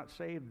was not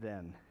saved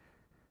then.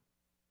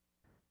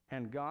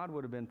 And God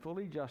would have been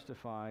fully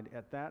justified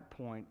at that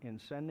point in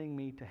sending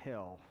me to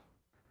hell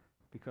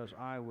because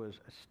I was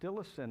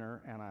still a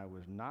sinner and I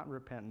was not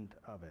repentant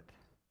of it.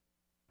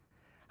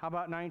 How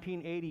about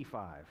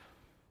 1985?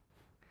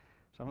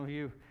 Some of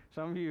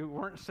you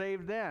weren't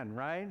saved then,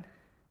 right?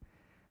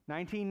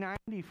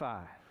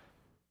 1995,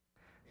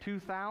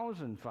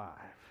 2005,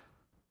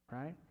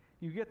 right?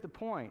 You get the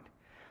point.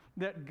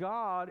 That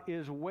God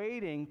is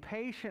waiting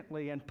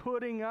patiently and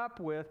putting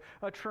up with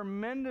a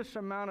tremendous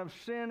amount of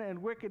sin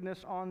and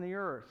wickedness on the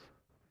earth.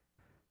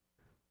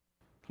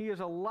 He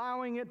is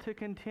allowing it to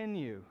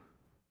continue.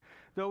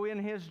 Though in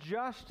His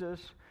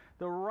justice,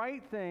 the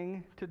right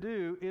thing to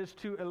do is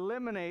to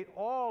eliminate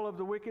all of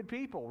the wicked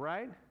people,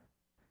 right?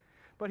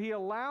 But He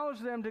allows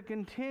them to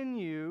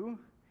continue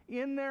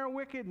in their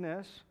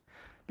wickedness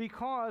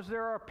because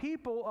there are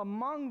people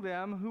among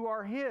them who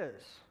are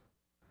His.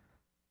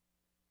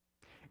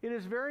 It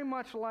is very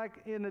much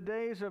like in the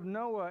days of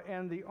Noah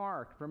and the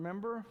ark,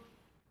 remember?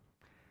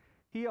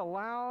 He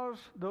allows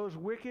those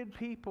wicked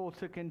people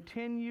to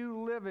continue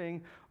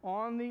living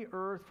on the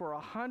earth for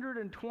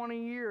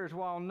 120 years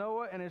while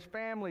Noah and his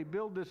family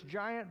build this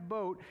giant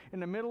boat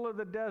in the middle of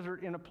the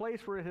desert in a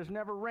place where it has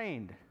never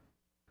rained.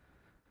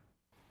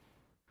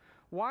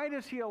 Why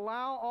does He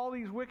allow all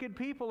these wicked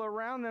people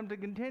around them to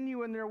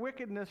continue in their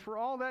wickedness for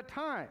all that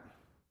time?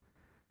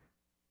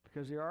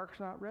 Because the ark's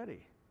not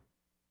ready.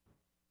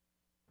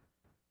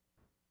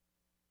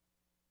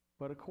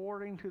 But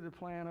according to the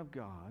plan of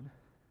God,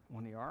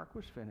 when the ark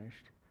was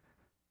finished,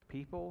 the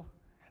people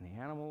and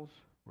the animals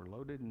were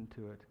loaded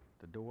into it,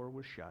 the door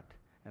was shut,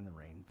 and the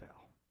rain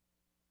fell.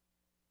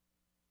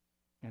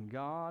 And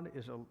God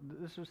is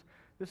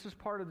this is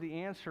part of the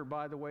answer,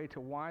 by the way,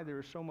 to why there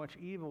is so much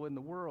evil in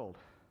the world.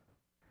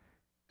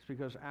 It's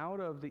because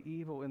out of the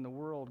evil in the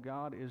world,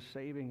 God is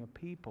saving a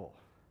people.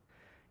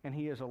 And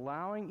he is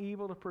allowing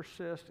evil to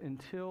persist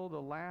until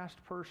the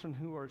last person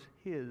who is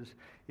his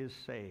is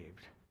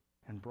saved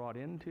and brought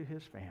into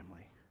his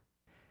family.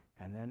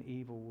 And then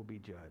evil will be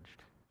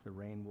judged. The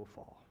rain will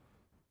fall.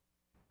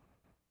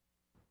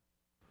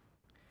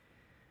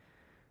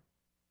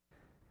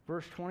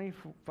 Verse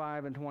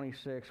 25 and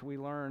 26, we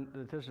learn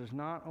that this is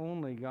not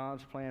only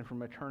God's plan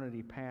from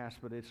eternity past,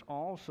 but it's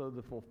also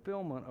the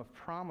fulfillment of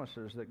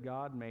promises that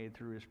God made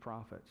through his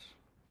prophets.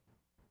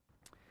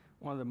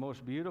 One of the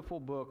most beautiful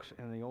books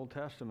in the Old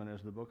Testament is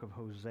the book of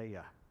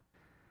Hosea.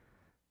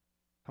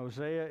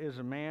 Hosea is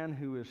a man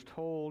who is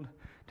told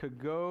to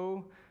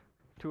go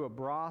to a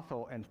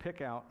brothel and pick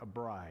out a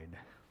bride.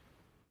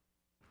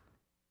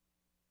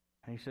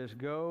 And he says,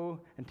 go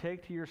and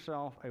take to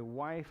yourself a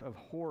wife of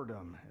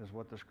whoredom, is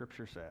what the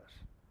scripture says.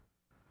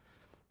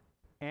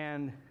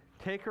 And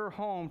take her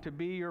home to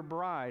be your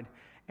bride.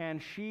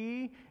 And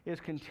she is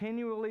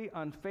continually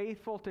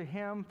unfaithful to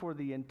him for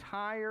the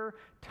entire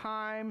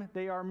time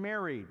they are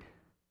married.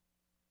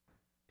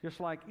 Just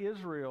like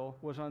Israel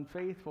was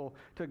unfaithful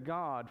to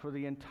God for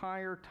the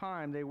entire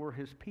time they were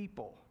his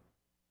people.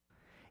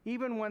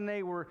 Even when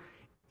they were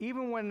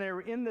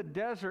in the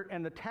desert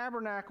and the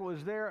tabernacle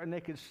is there and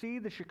they could see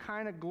the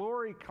Shekinah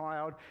glory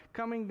cloud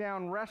coming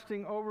down,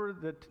 resting over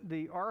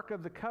the Ark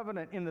of the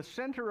Covenant in the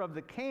center of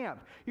the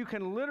camp, you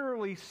can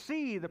literally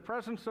see the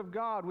presence of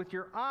God with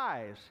your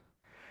eyes.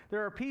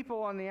 There are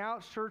people on the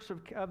outskirts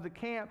of the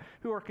camp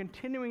who are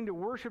continuing to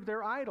worship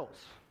their idols.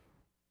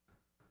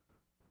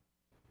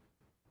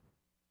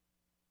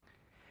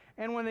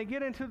 And when they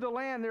get into the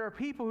land, there are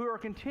people who are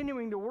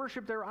continuing to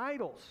worship their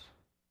idols.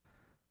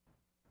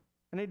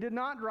 And they did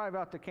not drive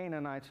out the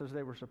Canaanites as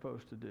they were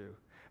supposed to do.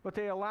 But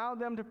they allowed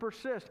them to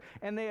persist.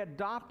 And they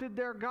adopted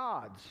their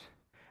gods.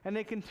 And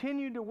they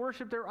continued to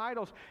worship their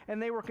idols. And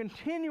they were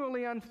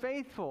continually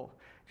unfaithful.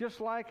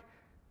 Just like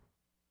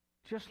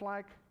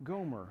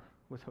Gomer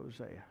with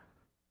Hosea.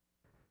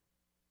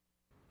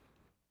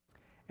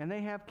 And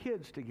they have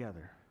kids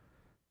together.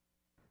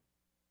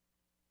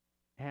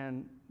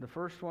 And the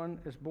first one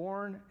is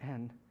born.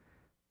 And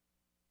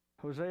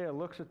Hosea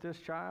looks at this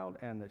child.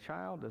 And the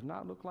child does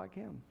not look like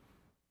him.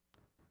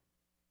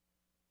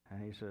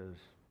 And he says,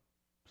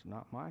 it's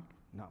not my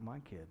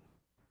kid,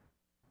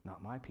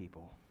 not my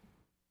people.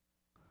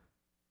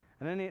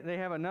 And then they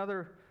have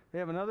another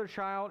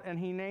child, and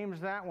he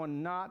names that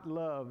one Not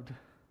Loved.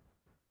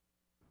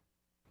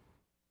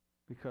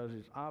 Because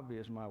it's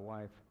obvious my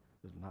wife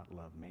does not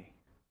love me.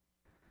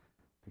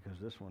 Because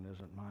this one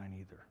isn't mine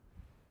either.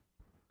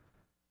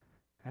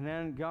 And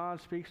then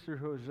God speaks through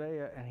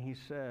Hosea, and he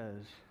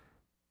says,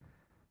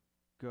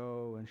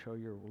 go and show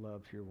your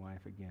love to your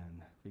wife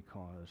again,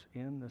 because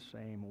in the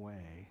same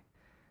way,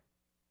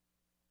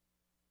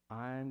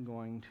 I'm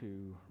going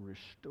to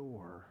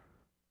restore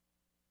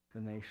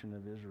the nation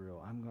of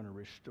Israel. I'm going to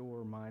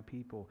restore my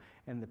people.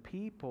 And the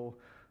people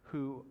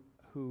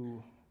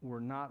who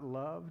were not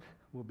loved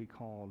will be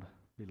called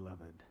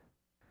beloved.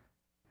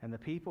 And the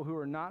people who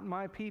are not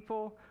my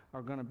people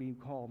are going to be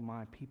called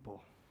my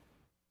people.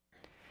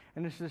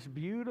 And it's this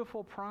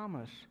beautiful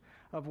promise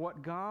of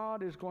what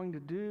God is going to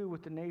do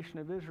with the nation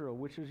of Israel,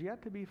 which is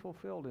yet to be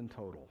fulfilled in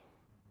total.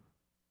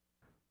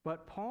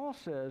 But Paul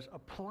says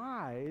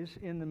applies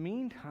in the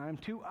meantime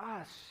to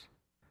us.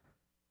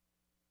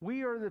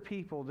 We are the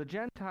people, the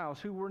Gentiles,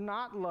 who were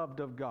not loved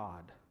of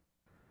God,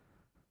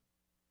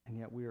 and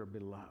yet we are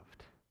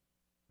beloved.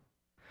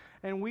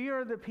 And we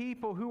are the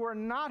people who are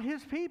not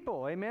his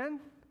people. Amen?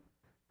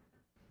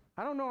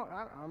 I don't know.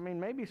 I mean,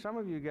 maybe some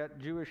of you got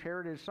Jewish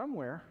heritage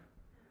somewhere.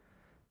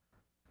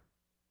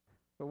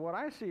 But what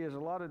I see is a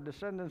lot of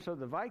descendants of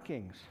the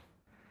Vikings.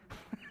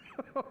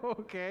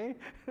 Okay?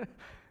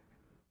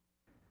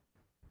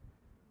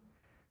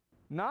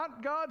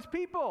 Not God's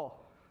people.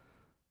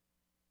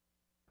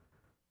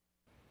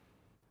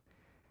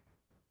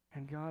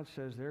 And God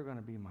says they're going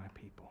to be my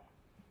people.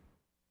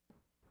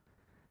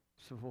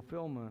 It's the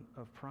fulfillment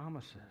of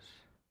promises.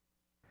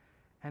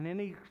 And then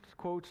he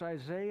quotes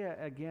Isaiah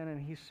again, and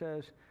he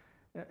says,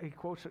 he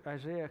quotes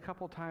Isaiah a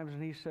couple times,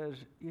 and he says,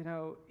 you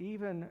know,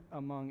 even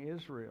among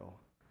Israel,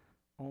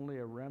 only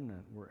a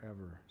remnant were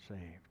ever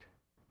saved.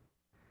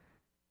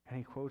 And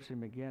he quotes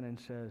him again and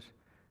says,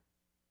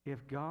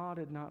 if God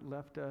had not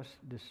left us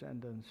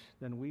descendants,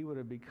 then we would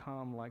have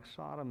become like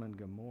Sodom and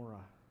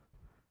Gomorrah.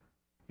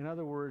 In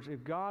other words,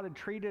 if God had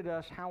treated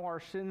us how our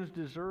sins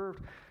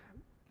deserved,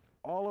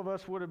 all of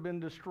us would have been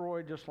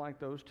destroyed just like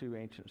those two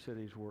ancient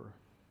cities were.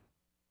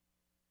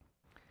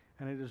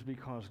 And it is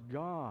because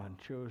God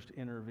chose to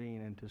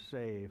intervene and to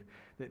save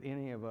that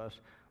any of us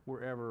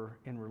were ever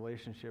in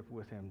relationship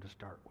with him to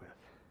start with.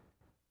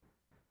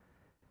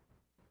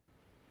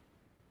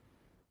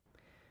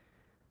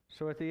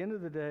 So at the end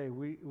of the day,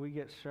 we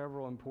get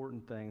several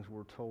important things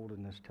we're told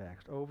in this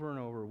text. Over and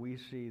over, we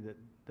see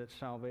that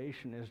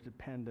salvation is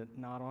dependent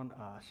not on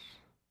us,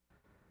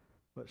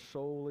 but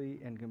solely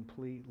and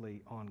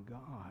completely on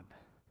God.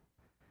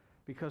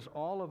 because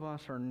all of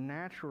us are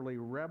naturally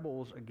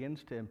rebels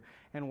against him.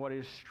 And what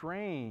is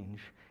strange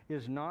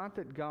is not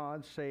that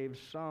God saves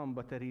some,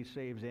 but that he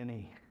saves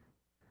anyone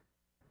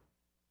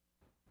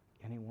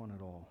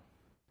at all.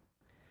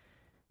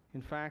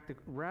 In fact,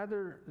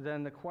 rather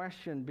than the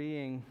question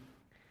being,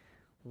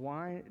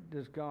 why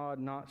does God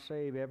not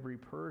save every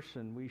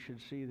person, we should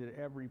see that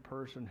every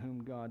person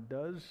whom God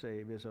does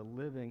save is a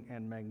living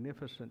and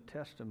magnificent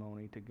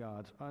testimony to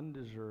God's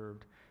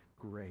undeserved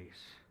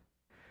grace,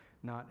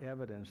 not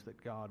evidence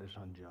that God is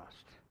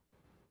unjust.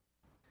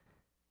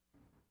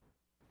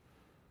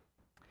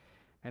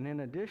 And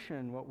in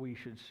addition, what we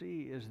should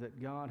see is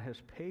that God has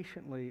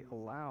patiently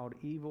allowed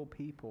evil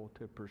people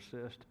to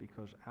persist,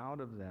 because out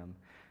of them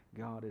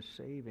God is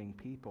saving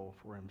people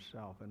for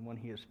himself. And when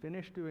he has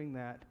finished doing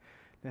that,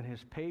 then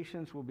his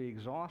patience will be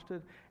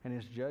exhausted and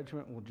his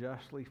judgment will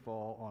justly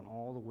fall on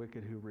all the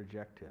wicked who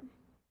reject him.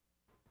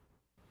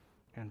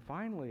 And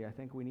finally, I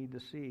think we need to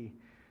see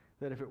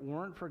that if it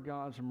weren't for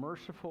God's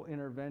merciful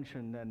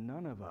intervention, then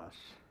none of us,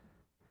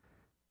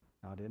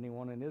 not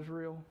anyone in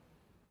Israel,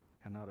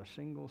 and not a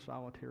single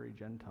solitary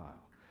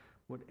Gentile,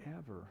 would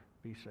ever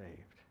be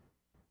saved.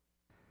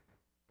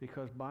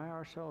 Because by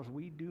ourselves,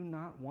 we do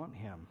not want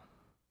him.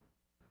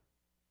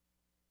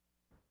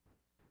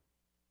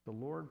 The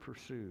Lord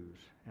pursues,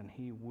 and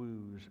he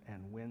woos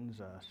and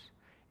wins us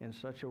in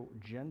such a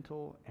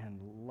gentle and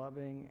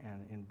loving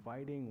and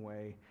inviting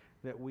way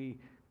that we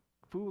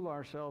fool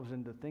ourselves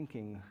into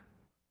thinking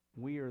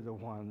we are the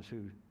ones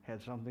who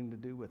had something to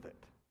do with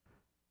it.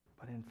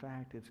 But in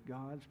fact, it's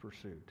God's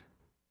pursuit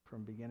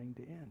from beginning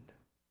to end.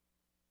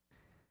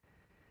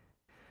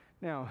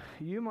 Now,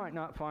 you might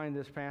not find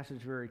this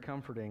passage very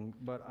comforting,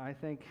 but I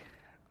think,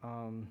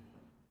 and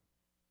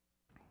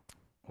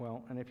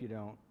if you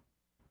don't,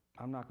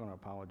 I'm not going to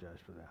apologize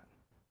for that,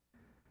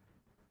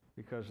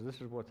 because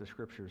this is what the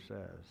Scripture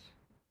says.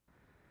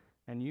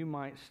 And you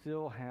might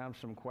still have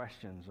some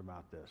questions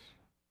about this.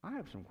 I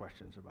have some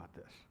questions about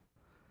this.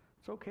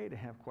 It's okay to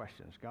have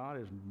questions. God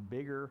is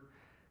bigger,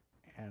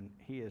 and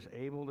he is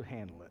able to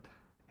handle it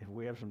if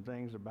we have some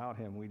things about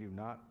him we do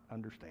not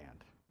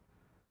understand.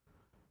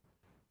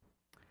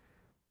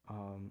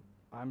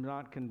 I'm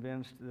not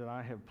convinced that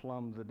I have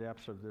plumbed the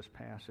depths of this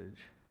passage,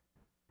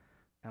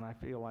 and I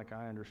feel like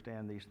I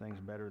understand these things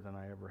better than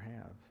I ever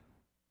have.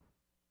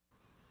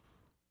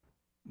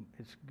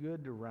 It's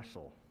good to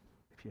wrestle.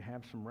 If you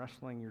have some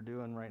wrestling you're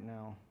doing right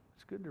now,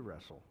 it's good to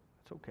wrestle.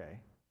 It's okay.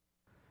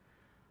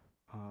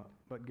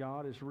 But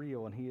God is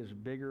real, and he is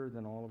bigger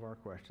than all of our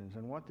questions.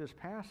 And what this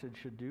passage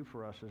should do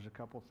for us is a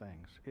couple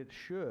things. It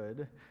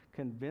should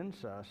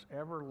convince us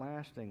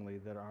everlastingly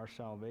that our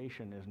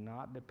salvation is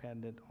not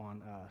dependent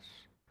on us.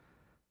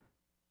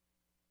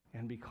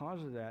 And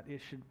because of that,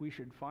 we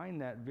should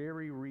find that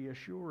very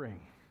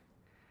reassuring.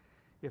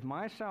 If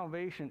my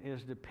salvation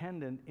is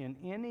dependent in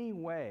any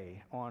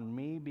way on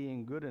me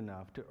being good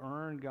enough to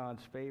earn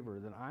God's favor,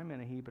 then I'm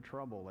in a heap of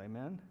trouble.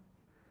 Amen?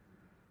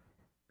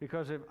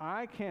 Because if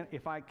I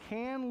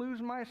can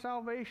lose my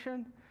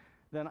salvation,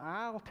 then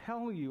I'll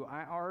tell you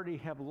I already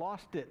have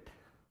lost it.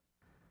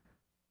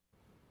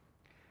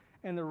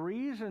 And the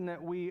reason that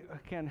we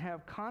can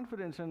have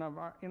confidence in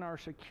our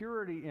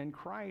security in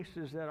Christ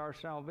is that our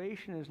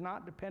salvation is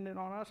not dependent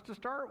on us to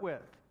start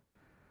with.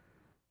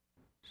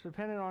 It's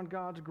dependent on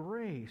God's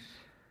grace.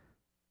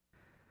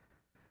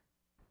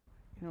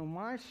 You know,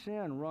 my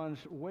sin runs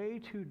way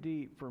too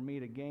deep for me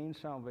to gain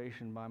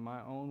salvation by my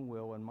own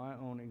will and my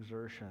own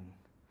exertion.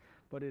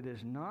 But it is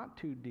not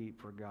too deep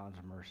for God's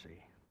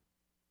mercy.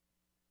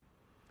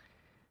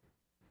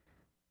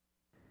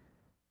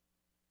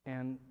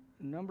 And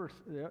number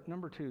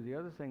two, the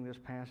other thing this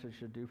passage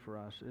should do for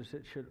us is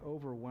it should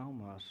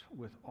overwhelm us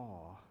with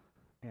awe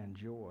and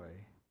joy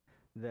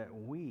that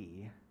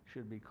we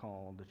should be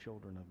called the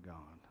children of God.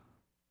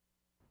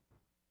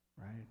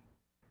 Right?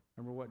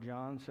 Remember what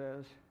John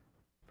says?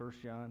 1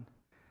 John.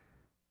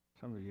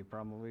 Some of you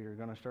probably are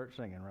going to start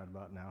singing right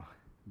about now.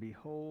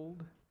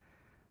 Behold,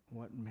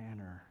 what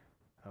manner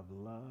of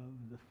love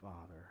the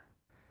Father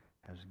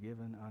has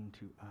given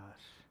unto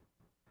us,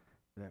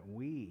 that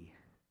we,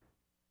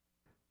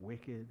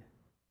 wicked,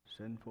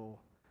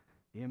 sinful,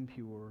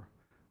 impure,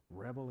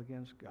 rebel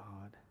against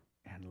God,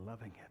 and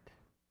loving it,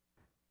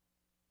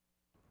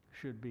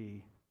 should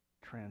be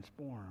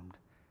transformed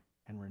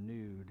and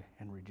renewed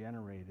and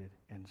regenerated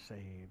and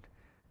saved,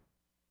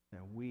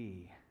 that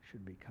we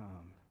should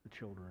become the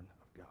children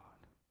of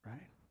God,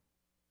 right?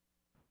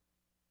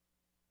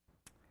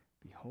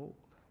 Behold,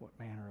 what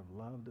manner of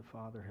love the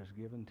Father has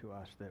given to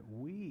us, that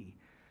we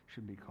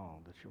should be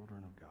called the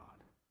children of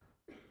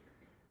God.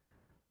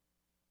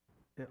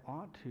 It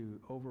ought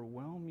to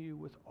overwhelm you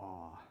with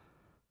awe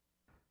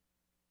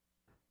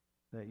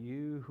that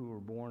you who were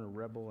born a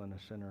rebel and a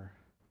sinner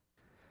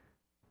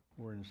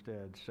were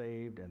instead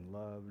saved and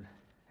loved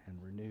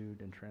and renewed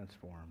and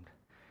transformed.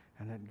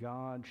 And that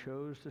God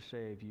chose to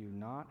save you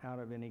not out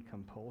of any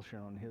compulsion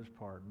on his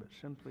part, but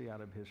simply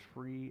out of his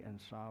free and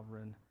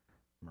sovereign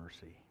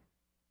mercy.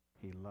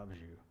 He loves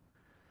you.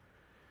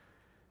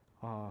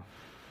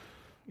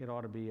 It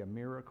ought to be a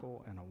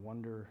miracle and a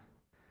wonder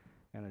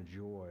and a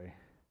joy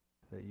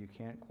that you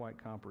can't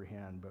quite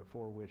comprehend, but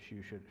for which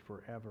you should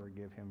forever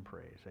give him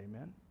praise.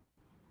 Amen?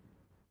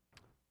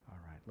 All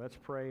right, let's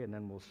pray and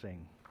then we'll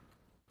sing.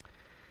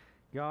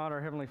 God, our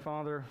Heavenly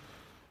Father,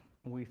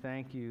 we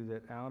thank you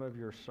that out of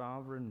your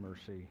sovereign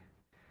mercy,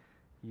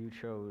 you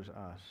chose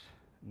us.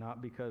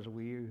 Not because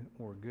we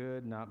were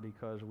good, not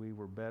because we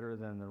were better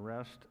than the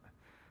rest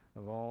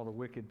of all the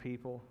wicked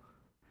people,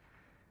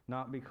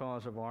 not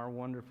because of our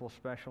wonderful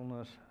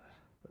specialness,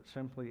 but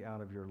simply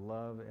out of your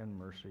love and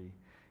mercy.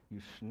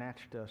 You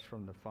snatched us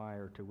from the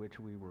fire to which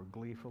we were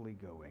gleefully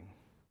going.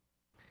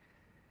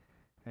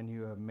 And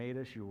you have made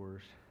us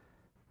yours,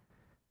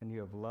 and you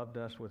have loved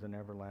us with an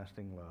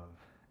everlasting love.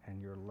 And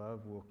your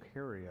love will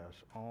carry us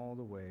all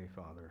the way,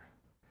 Father,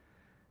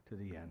 to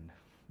the end,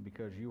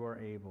 because you are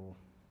able,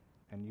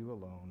 and you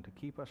alone, to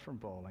keep us from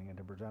falling and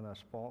to present us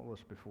faultless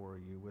before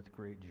you with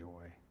great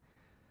joy.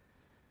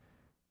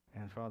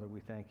 And Father, we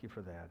thank you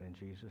for that in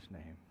Jesus'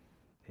 name.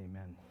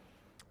 Amen.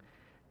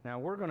 Now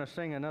we're going to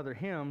sing another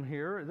hymn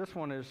here. This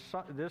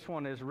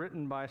one is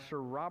written by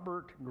Sir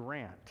Robert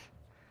Grant.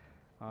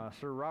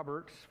 Sir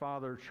Robert's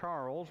father,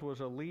 Charles,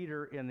 was a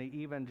leader in the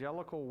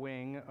evangelical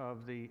wing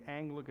of the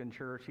Anglican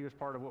Church. He was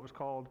part of what was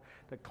called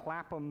the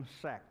Clapham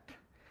sect.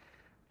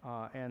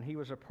 And he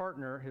was a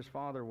partner, his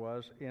father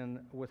was,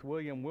 with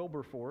William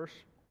Wilberforce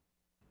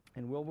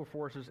in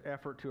Wilberforce's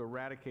effort to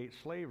eradicate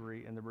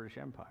slavery in the British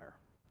Empire.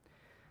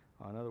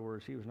 In other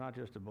words, he was not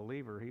just a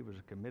believer, he was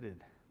a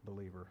committed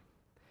believer.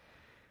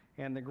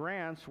 And the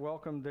Grants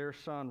welcomed their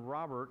son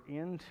Robert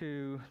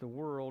into the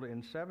world in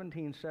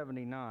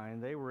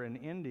 1779. They were in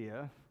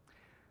India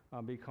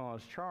because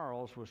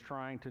Charles was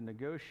trying to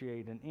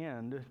negotiate an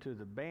end to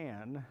the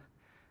ban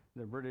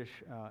the British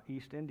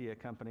East India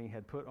Company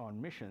had put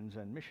on missions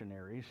and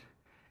missionaries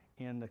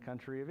in the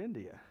country of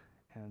India.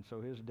 And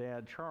so his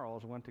dad,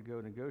 Charles, went to go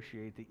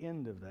negotiate the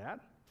end of that.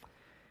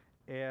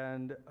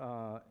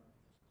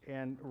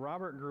 And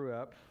Robert grew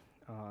up.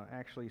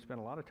 Actually, he spent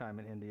a lot of time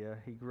in India.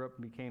 He grew up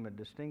and became a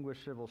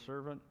distinguished civil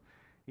servant.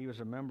 He was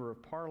a member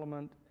of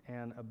Parliament,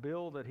 and a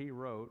bill that he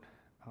wrote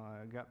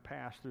got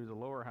passed through the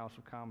lower House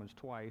of Commons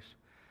twice,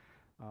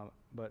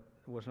 but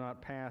was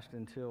not passed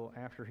until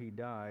after he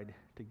died,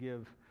 to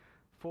give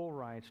full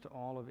rights to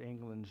all of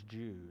England's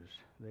Jews.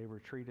 They were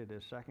treated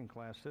as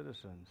second-class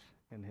citizens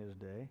in his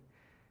day,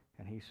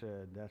 and he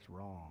said, that's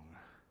wrong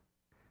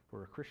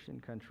for a Christian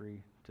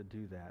country to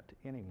do that to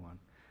anyone,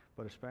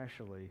 but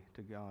especially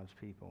to God's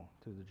people,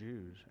 to the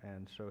Jews.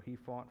 And so he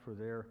fought for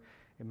their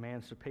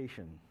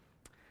emancipation.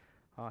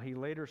 He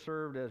later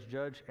served as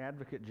Judge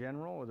Advocate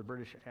General of the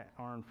British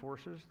Armed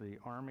Forces, the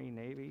Army,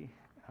 Navy.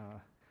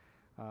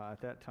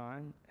 At that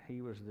time,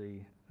 he was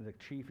the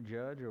chief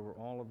judge over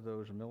all of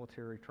those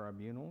military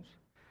tribunals.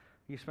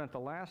 He spent the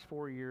last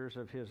 4 years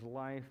of his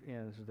life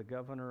as the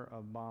governor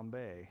of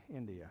Bombay,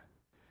 India.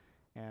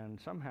 And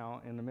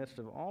somehow, in the midst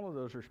of all of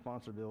those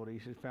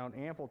responsibilities, he found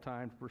ample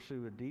time to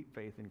pursue a deep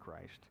faith in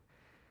Christ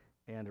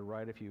and to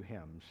write a few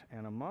hymns.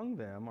 And among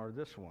them are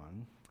this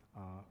one,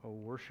 O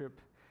Worship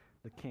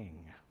the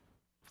King,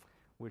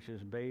 which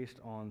is based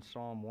on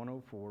Psalm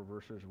 104,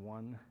 verses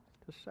 1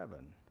 to 7.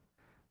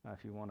 Now,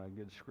 if you want a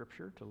good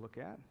scripture to look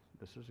at,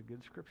 this is a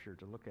good scripture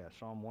to look at.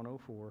 Psalm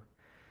 104,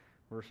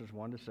 verses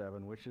 1 to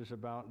 7, which is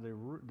about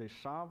the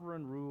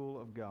sovereign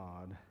rule of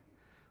God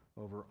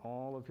over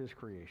all of his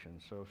creation.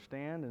 So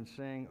stand and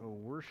sing, O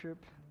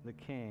worship the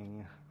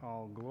King,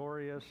 all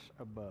glorious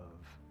above.